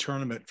ACC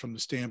tournament from the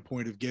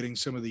standpoint of getting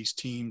some of these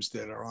teams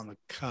that are on the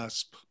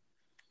cusp,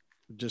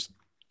 just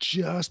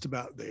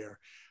about there?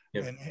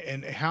 Yep.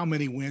 And how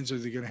many wins are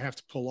they going to have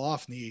to pull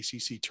off in the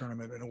ACC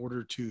tournament in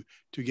order to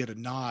get a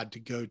nod to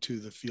go to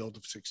the field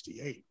of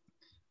 68?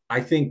 I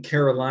think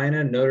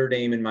Carolina, Notre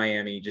Dame, and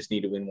Miami just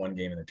need to win one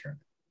game in the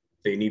tournament.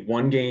 They need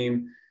one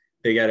game.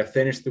 They got to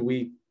finish the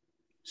week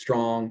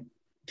strong.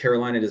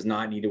 Carolina does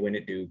not need to win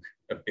at Duke.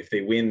 If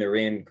they win, they're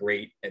in,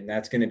 great. And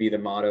that's going to be the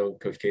motto,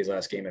 Coach K's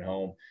last game at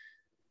home.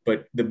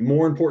 But the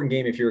more important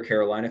game, if you're a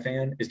Carolina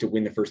fan, is to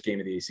win the first game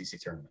of the ACC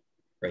tournament,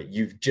 right?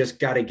 You've just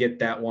got to get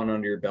that one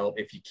under your belt.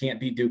 If you can't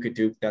beat Duke at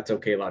Duke, that's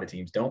okay. A lot of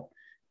teams don't.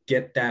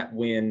 Get that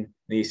win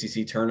in the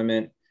ACC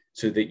tournament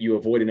so that you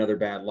avoid another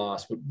bad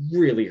loss. What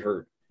really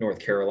hurt North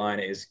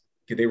Carolina is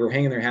they were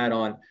hanging their hat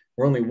on,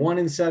 we're only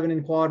 1-7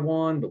 in quad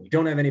 1, but we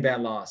don't have any bad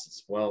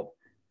losses. Well,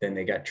 then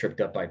they got tripped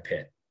up by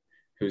Pitt,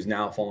 who's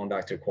now fallen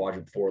back to a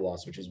quadrant 4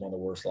 loss, which is one of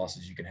the worst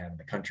losses you can have in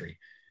the country.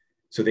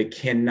 So they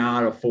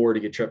cannot afford to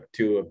get tripped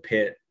to a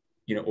Pitt,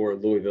 or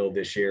Louisville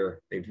this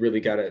year. They've really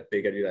got to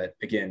do that.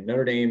 Again,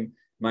 Notre Dame,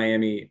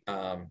 Miami,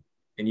 and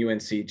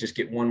UNC just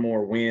get one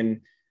more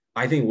win.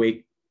 I think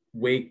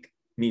Wake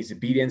needs to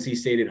beat NC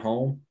State at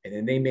home, and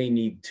then they may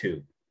need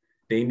 2.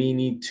 They may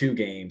need 2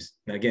 games.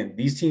 Now, again,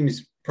 these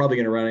teams probably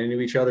going to run into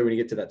each other when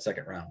you get to that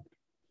second round.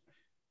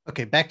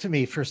 Okay, back to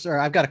me first.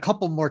 I've got a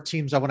couple more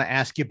teams I want to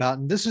ask you about,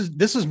 and this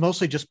is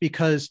mostly just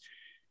because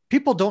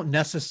people don't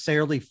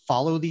necessarily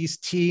follow these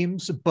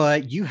teams,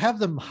 but you have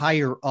them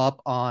higher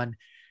up on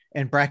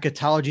and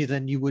bracketology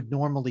than you would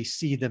normally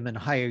see them in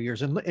higher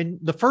years. And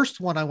the first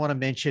one I want to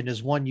mention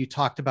is one you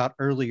talked about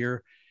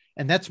earlier,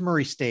 and that's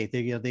Murray State.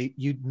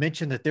 You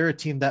mentioned that they're a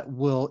team that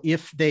will,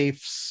 if they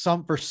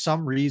for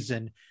some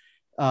reason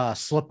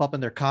slip up in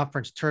their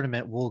conference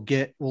tournament, will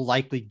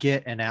likely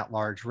get an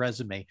at-large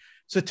resume.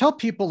 So tell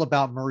people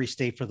about Murray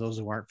State for those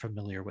who aren't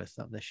familiar with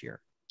them this year.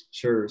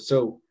 Sure.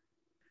 So,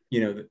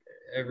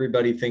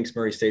 everybody thinks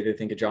Murray State, they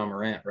think of John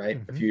Morant, right?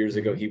 Mm-hmm. A few years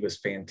ago, he was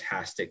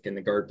fantastic and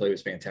the guard play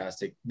was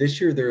fantastic.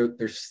 This year,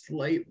 they're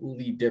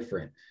slightly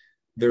different.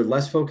 They're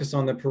less focused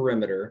on the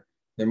perimeter.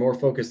 They're more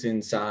focused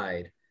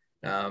inside.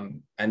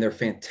 And they're a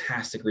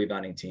fantastic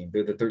rebounding team.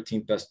 They're the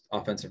 13th best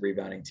offensive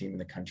rebounding team in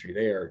the country.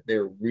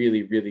 They're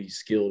really, really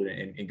skilled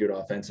and good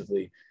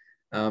offensively.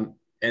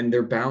 And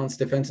they're balanced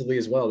defensively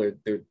as well.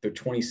 They're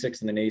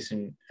 26th in the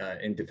nation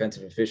in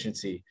defensive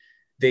efficiency.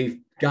 They've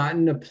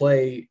gotten to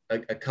play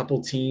a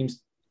couple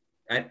teams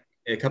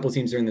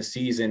during the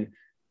season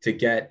to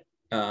get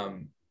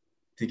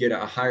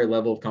a higher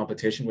level of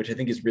competition, which I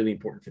think is really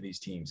important for these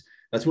teams.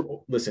 That's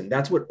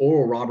what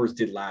Oral Roberts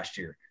did last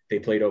year. They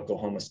played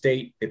Oklahoma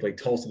State, they played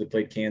Tulsa, they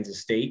played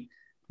Kansas State.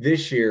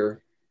 This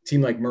year, a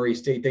team like Murray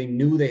State, they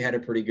knew they had a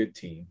pretty good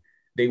team.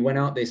 They went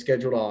out, they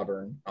scheduled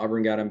Auburn.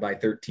 Auburn got them by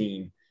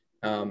 13.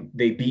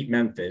 They beat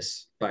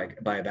Memphis by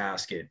a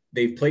basket.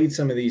 They've played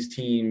some of these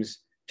teams.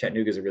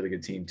 Chattanooga is a really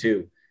good team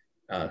too,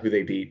 who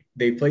they beat.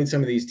 They've played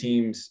some of these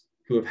teams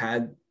who have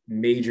had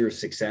major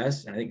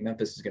success. And I think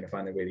Memphis is going to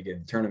find their way to get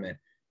in the tournament.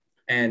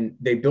 And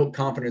they built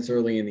confidence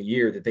early in the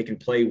year that they can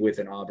play with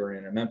an Auburn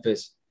and a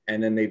Memphis.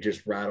 And then they've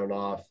just rattled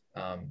off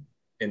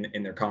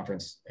in their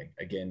conference.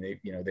 Again,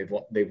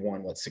 they've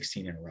won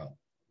 16 in a row.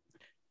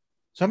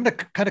 So I'm going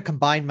to kind of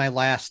combine my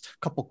last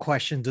couple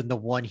questions into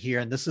one here.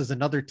 And this is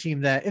another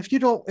team that if you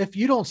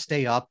don't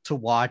stay up to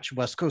watch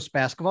West Coast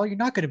basketball, you're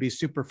not going to be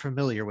super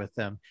familiar with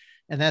them.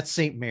 And that's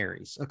St.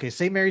 Mary's. Okay.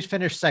 St. Mary's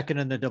finished second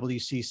in the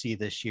WCC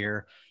this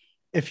year.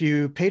 If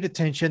you paid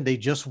attention, they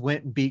just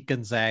went and beat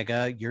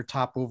Gonzaga, your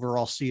top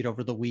overall seed,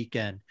 over the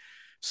weekend.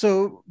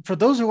 So for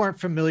those who aren't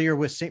familiar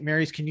with St.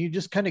 Mary's, can you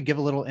just kind of give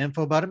a little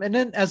info about them? And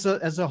then as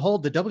a whole,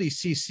 the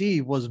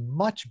WCC was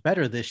much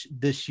better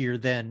this year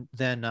than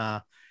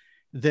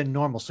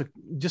normal. So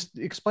just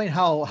explain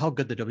how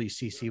good the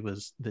WCC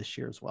was this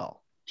year as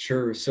well.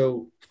 Sure.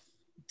 So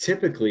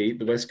typically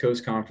the West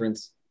Coast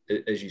Conference,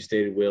 as you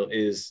stated, Will,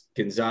 is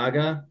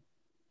Gonzaga,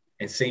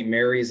 and St.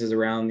 Mary's is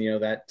around,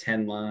 that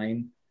 10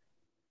 line.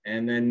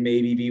 And then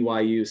maybe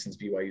BYU, since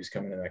BYU's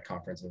coming to that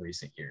conference in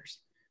recent years.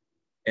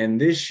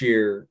 And this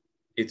year,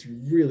 it's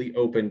really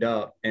opened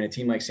up, and a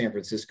team like San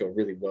Francisco,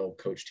 really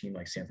well-coached team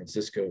like San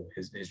Francisco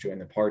has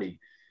joined the party.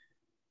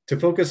 To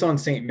focus on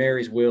St.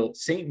 Mary's, Will,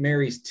 St.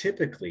 Mary's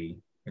typically,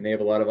 and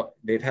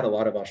they've had a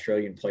lot of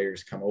Australian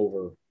players come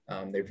over.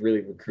 They've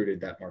really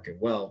recruited that market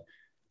well.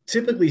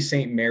 Typically,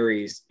 St.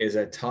 Mary's is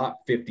a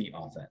top 50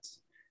 offense.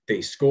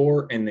 They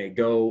score and they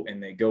go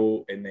and they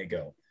go and they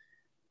go.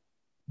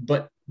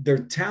 But their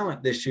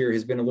talent this year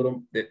has been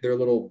they're a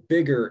little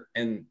bigger,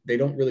 and they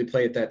don't really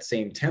play at that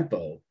same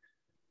tempo.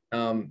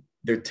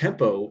 Their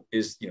tempo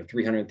is,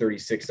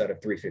 336 out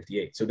of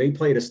 358. So they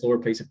play at a slower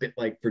pace, a bit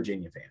like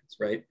Virginia fans,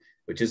 right?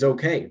 Which is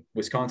okay.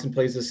 Wisconsin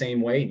plays the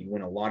same way, and you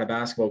win a lot of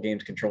basketball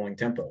games controlling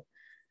tempo.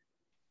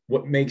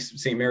 What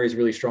makes St. Mary's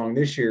really strong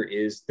this year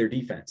is their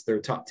defense. They're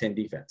a top 10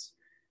 defense.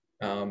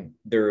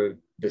 They're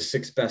the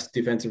sixth best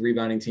defensive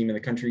rebounding team in the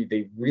country.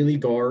 They really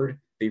guard.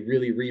 They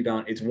really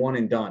rebound. It's one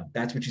and done.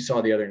 That's what you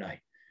saw the other night.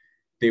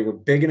 They were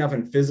big enough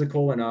and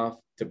physical enough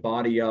to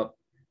body up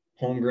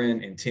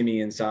Holmgren and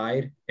Timmy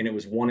inside, and it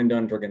was one and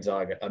done for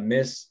Gonzaga. A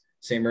miss,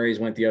 St. Mary's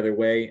went the other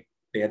way.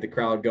 They had the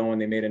crowd going.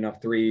 They made enough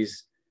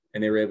threes,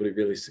 and they were able to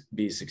really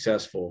be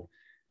successful.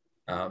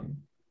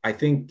 I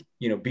think,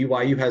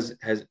 BYU has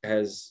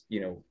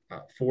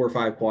 4 or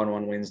 5 quad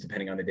one wins,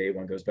 depending on the day.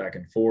 One goes back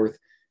and forth.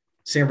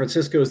 San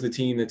Francisco is the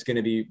team that's going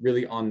to be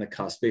really on the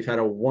cusp. They've had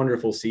a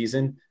wonderful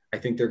season. I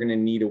think they're going to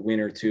need a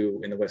win or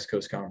two in the West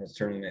Coast Conference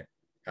tournament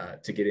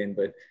to get in.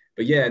 But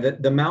yeah,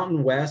 the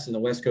Mountain West and the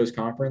West Coast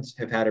Conference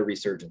have had a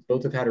resurgence.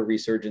 Both have had a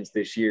resurgence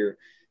this year.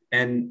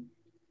 And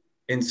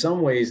in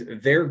some ways,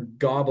 they're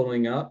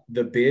gobbling up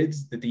the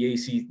bids that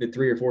the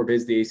 3 or 4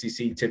 bids the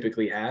ACC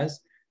typically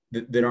has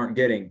that aren't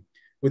getting.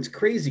 What's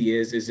crazy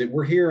is that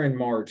we're here in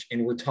March,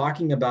 and we're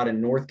talking about a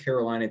North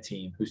Carolina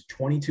team who's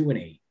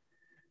 22-8,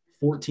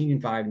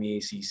 14-5 in the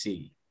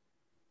ACC,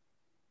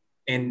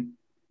 and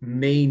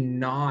may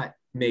not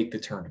make the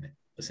tournament.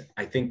 Listen,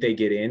 I think they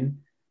get in,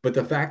 but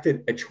the fact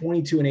that a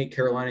 22-8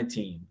 Carolina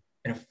team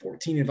and a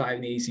 14-5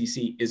 in the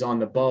ACC is on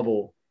the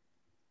bubble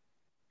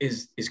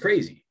is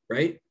crazy,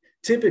 right?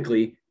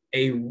 Typically,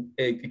 a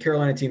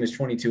Carolina team is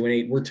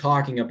 22-8. We're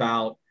talking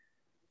about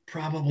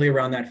probably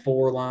around that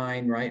 4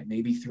 line, right?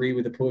 Maybe 3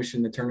 with a push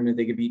in the tournament.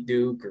 They could beat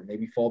Duke, or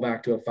maybe fall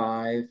back to a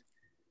 5.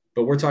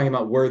 But we're talking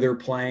about where they're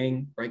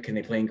playing, right? Can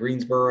they play in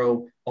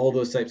Greensboro? All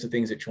those types of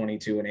things at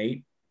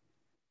 22-8.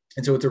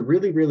 And so it's a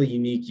really, really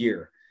unique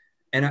year.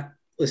 And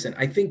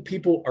I think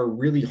people are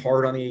really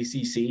hard on the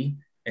ACC,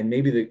 and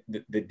maybe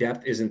the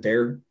depth isn't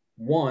there.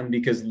 One,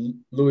 because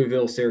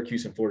Louisville,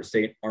 Syracuse, and Florida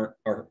State are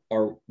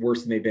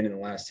worse than they've been in the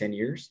last 10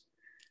 years.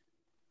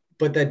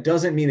 But that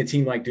doesn't mean a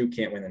team like Duke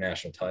can't win the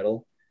national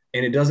title.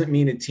 And it doesn't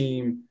mean a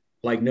team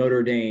like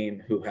Notre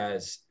Dame, who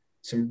has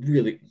some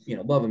really,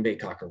 Love and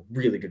Baycock are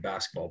really good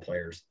basketball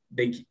players.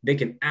 They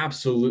can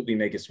absolutely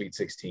make a Sweet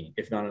 16,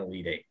 if not an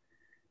Elite 8.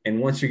 And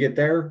once you get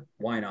there,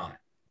 why not?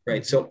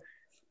 Right. So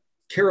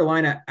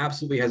Carolina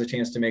absolutely has a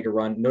chance to make a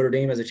run. Notre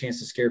Dame has a chance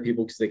to scare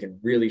people because they can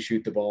really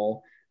shoot the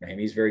ball.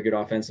 Miami's very good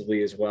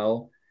offensively as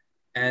well.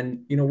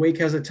 And, Wake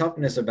has a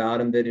toughness about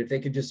them that if they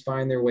could just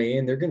find their way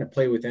in, they're going to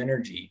play with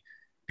energy,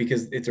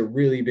 because it's a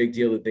really big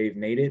deal that they've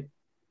made it.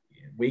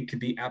 Wake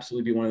could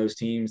absolutely be one of those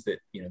teams that,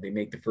 they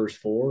make the first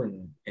 4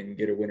 and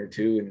get a win or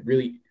two. And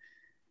really,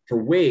 for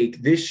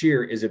Wake, this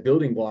year is a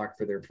building block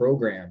for their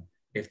program.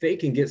 If they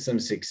can get some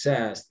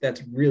success,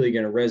 that's really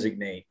going to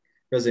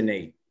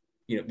resonate,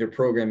 their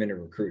program into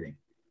recruiting.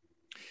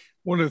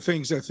 One of the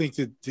things I think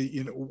that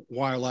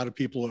why a lot of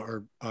people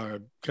are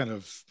kind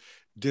of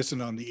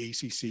dissing on the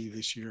ACC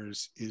this year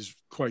is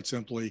quite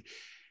simply,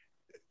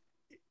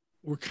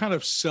 we're kind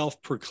of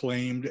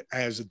self-proclaimed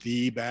as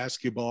the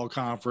basketball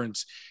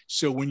conference.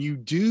 So when you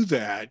do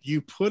that,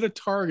 you put a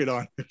target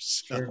on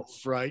yourself,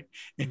 sure, right?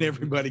 And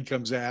everybody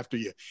comes after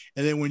you.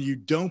 And then when you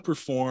don't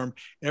perform,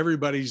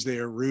 everybody's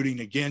there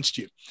rooting against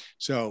you.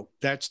 So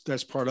that's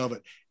part of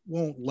it.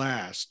 Won't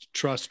last.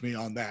 Trust me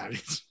on that.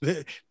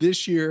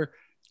 This year,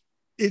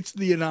 it's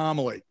the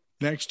anomaly.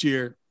 Next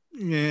year,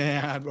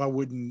 I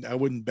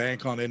wouldn't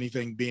bank on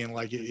anything being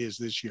like it is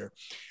this year.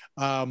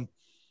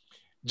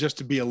 Just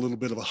to be a little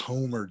bit of a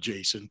homer,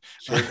 Jason.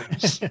 Sure.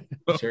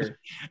 Sure.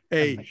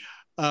 Hey,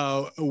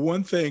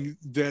 one thing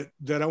that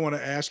I want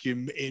to ask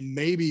you, and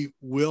maybe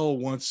Will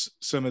wants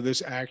some of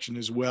this action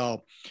as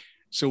well.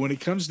 So when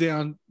it comes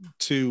down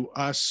to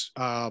us,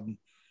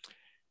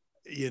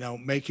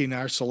 making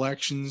our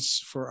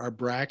selections for our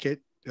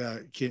bracket,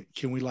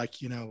 can we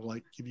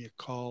give you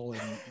a call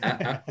and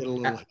get a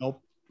little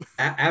help?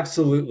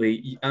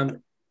 Absolutely.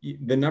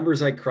 the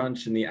numbers I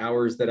crunch and the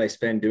hours that I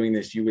spend doing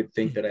this, you would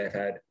think that I've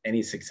had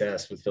any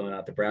success with filling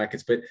out the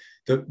brackets. But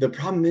the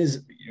problem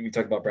is, we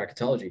talk about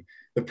bracketology.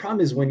 The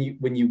problem is when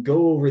you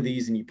go over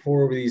these and you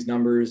pour over these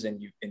numbers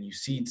and you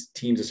seed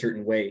teams a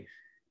certain way,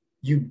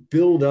 you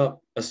build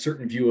up a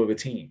certain view of a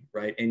team,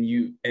 right?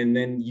 And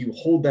then you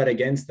hold that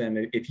against them.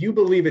 If you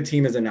believe a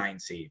team is a 9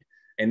 seed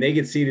and they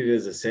get seeded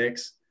as a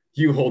 6,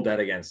 you hold that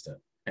against them.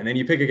 And then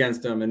you pick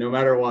against them, and no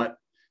matter what,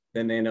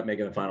 then they end up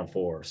making the Final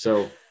Four.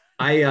 So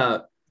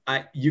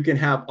you can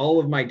have all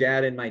of my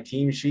data in my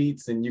team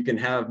sheets, and you can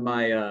have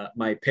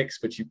my picks,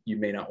 but you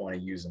may not want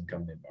to use them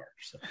come mid-March.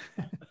 So.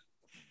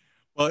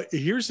 Well,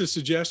 here's a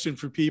suggestion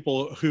for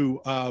people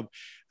who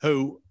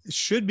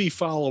should be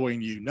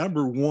following you.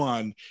 Number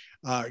one,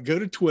 go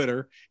to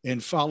Twitter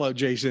and follow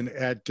Jason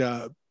at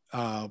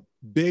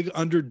Big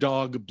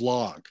Underdog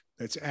Blog.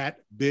 That's at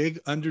Big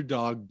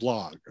Underdog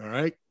Blog. All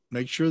right.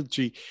 Make sure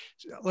that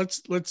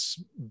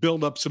let's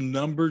build up some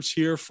numbers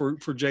here for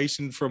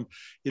Jason from,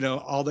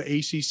 all the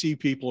ACC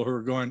people who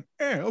are going,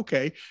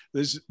 okay,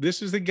 this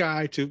is the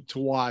guy to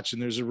watch.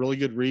 And there's a really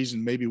good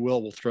reason. Maybe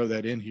will throw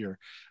that in here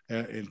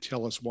and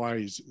tell us why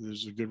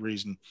there's a good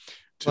reason.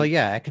 Well,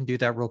 yeah, I can do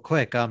that real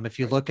quick. If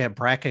you look at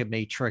Bracket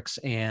Matrix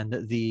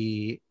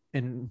if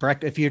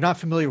you're not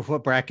familiar with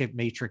what Bracket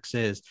Matrix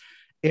is,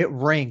 it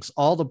ranks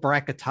all the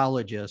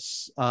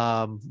bracketologists.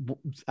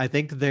 I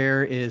think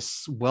there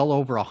is well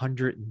over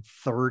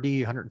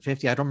 130,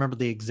 150. I don't remember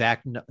the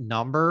exact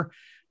number,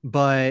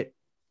 but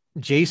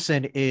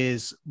Jason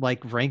is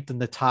ranked in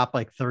the top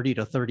 30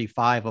 to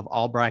 35 of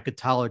all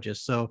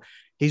bracketologists. So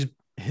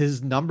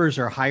his numbers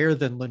are higher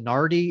than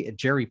Lunardi,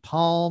 Jerry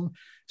Palm.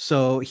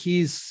 So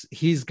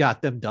he's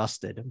got them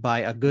dusted by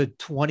a good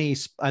 20.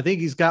 I think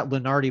he's got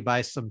Lunardi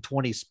by some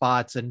 20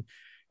 spots and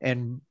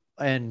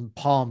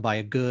Palm by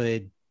a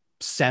good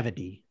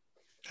 70.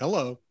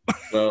 Hello.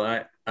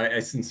 Well, I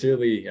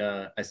sincerely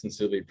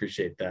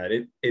appreciate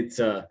that. It's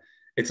a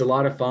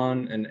lot of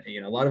fun, and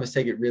a lot of us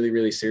take it really,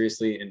 really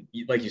seriously. And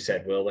like you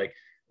said, Will,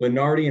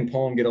 Lunardi and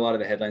Palm get a lot of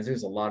the headlines.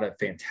 There's a lot of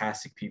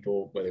fantastic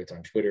people, whether it's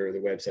on Twitter or the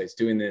websites,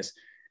 doing this.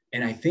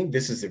 And I think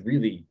this is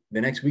the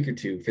next week or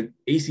two for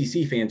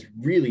ACC fans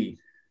really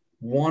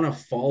want to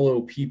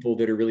follow people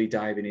that are really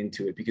diving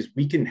into it, because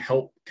we can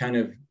help kind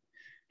of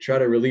try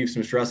to relieve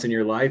some stress in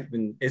your life.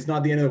 And it's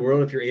not the end of the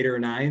world if you're 8 or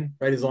 9,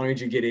 right? As long as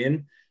you get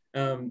in.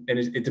 And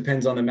it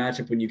depends on the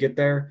matchup when you get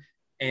there.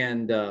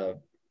 And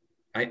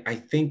I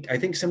think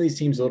some of these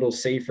teams are a little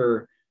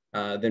safer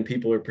than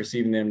people are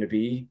perceiving them to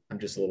be. I'm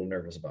just a little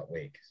nervous about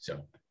Wake.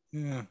 So,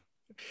 yeah.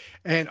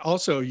 And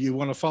also, you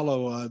want to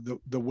follow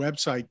the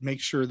website. Make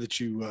sure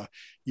that you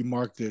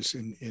mark this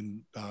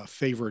and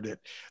favorite it.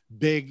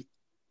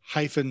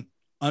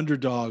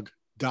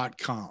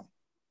 big-underdog.com.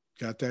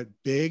 Got that?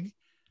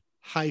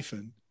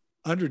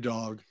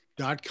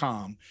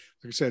 big-underdog.com.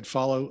 Like I said,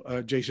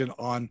 follow Jason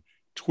on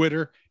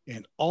Twitter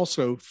and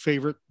also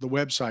favorite the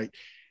website.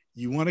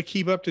 You want to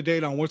keep up to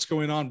date on what's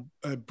going on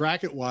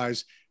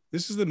bracket-wise.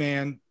 This is the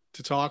man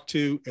to talk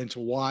to and to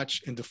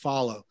watch and to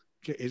follow.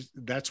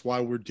 That's why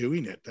we're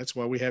doing it. That's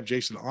why we have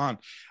Jason on,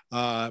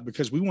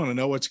 because we want to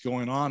know what's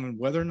going on and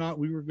whether or not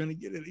we were going to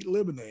get any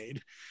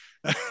lemonade.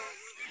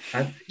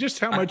 Just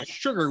how much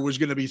sugar was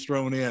going to be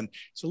thrown in.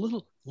 It's a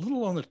little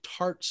on the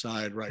tart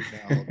side right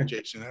now,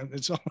 Jason.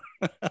 It's all.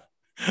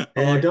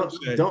 And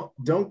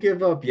don't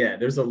give up yet.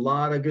 There's a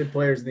lot of good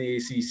players in the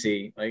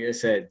ACC. Like I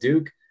said,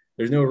 Duke.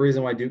 There's no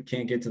reason why Duke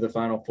can't get to the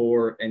Final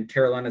Four. And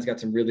Carolina's got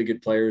some really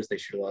good players. They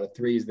shoot a lot of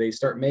threes. They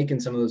start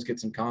making some of those, get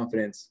some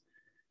confidence.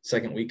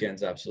 Second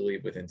weekend's absolutely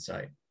within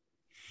sight.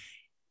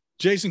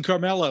 Jason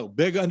Carmello,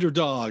 Big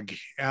Underdog,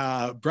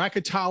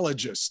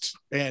 bracketologist.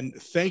 And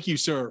thank you,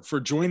 sir,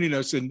 for joining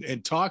us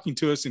and talking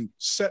to us and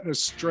setting us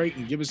straight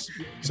and give us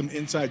some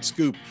inside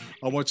scoop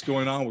on what's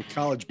going on with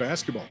college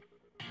basketball.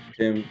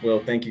 Tim,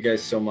 Will, thank you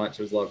guys so much.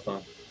 It was a lot of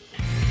fun.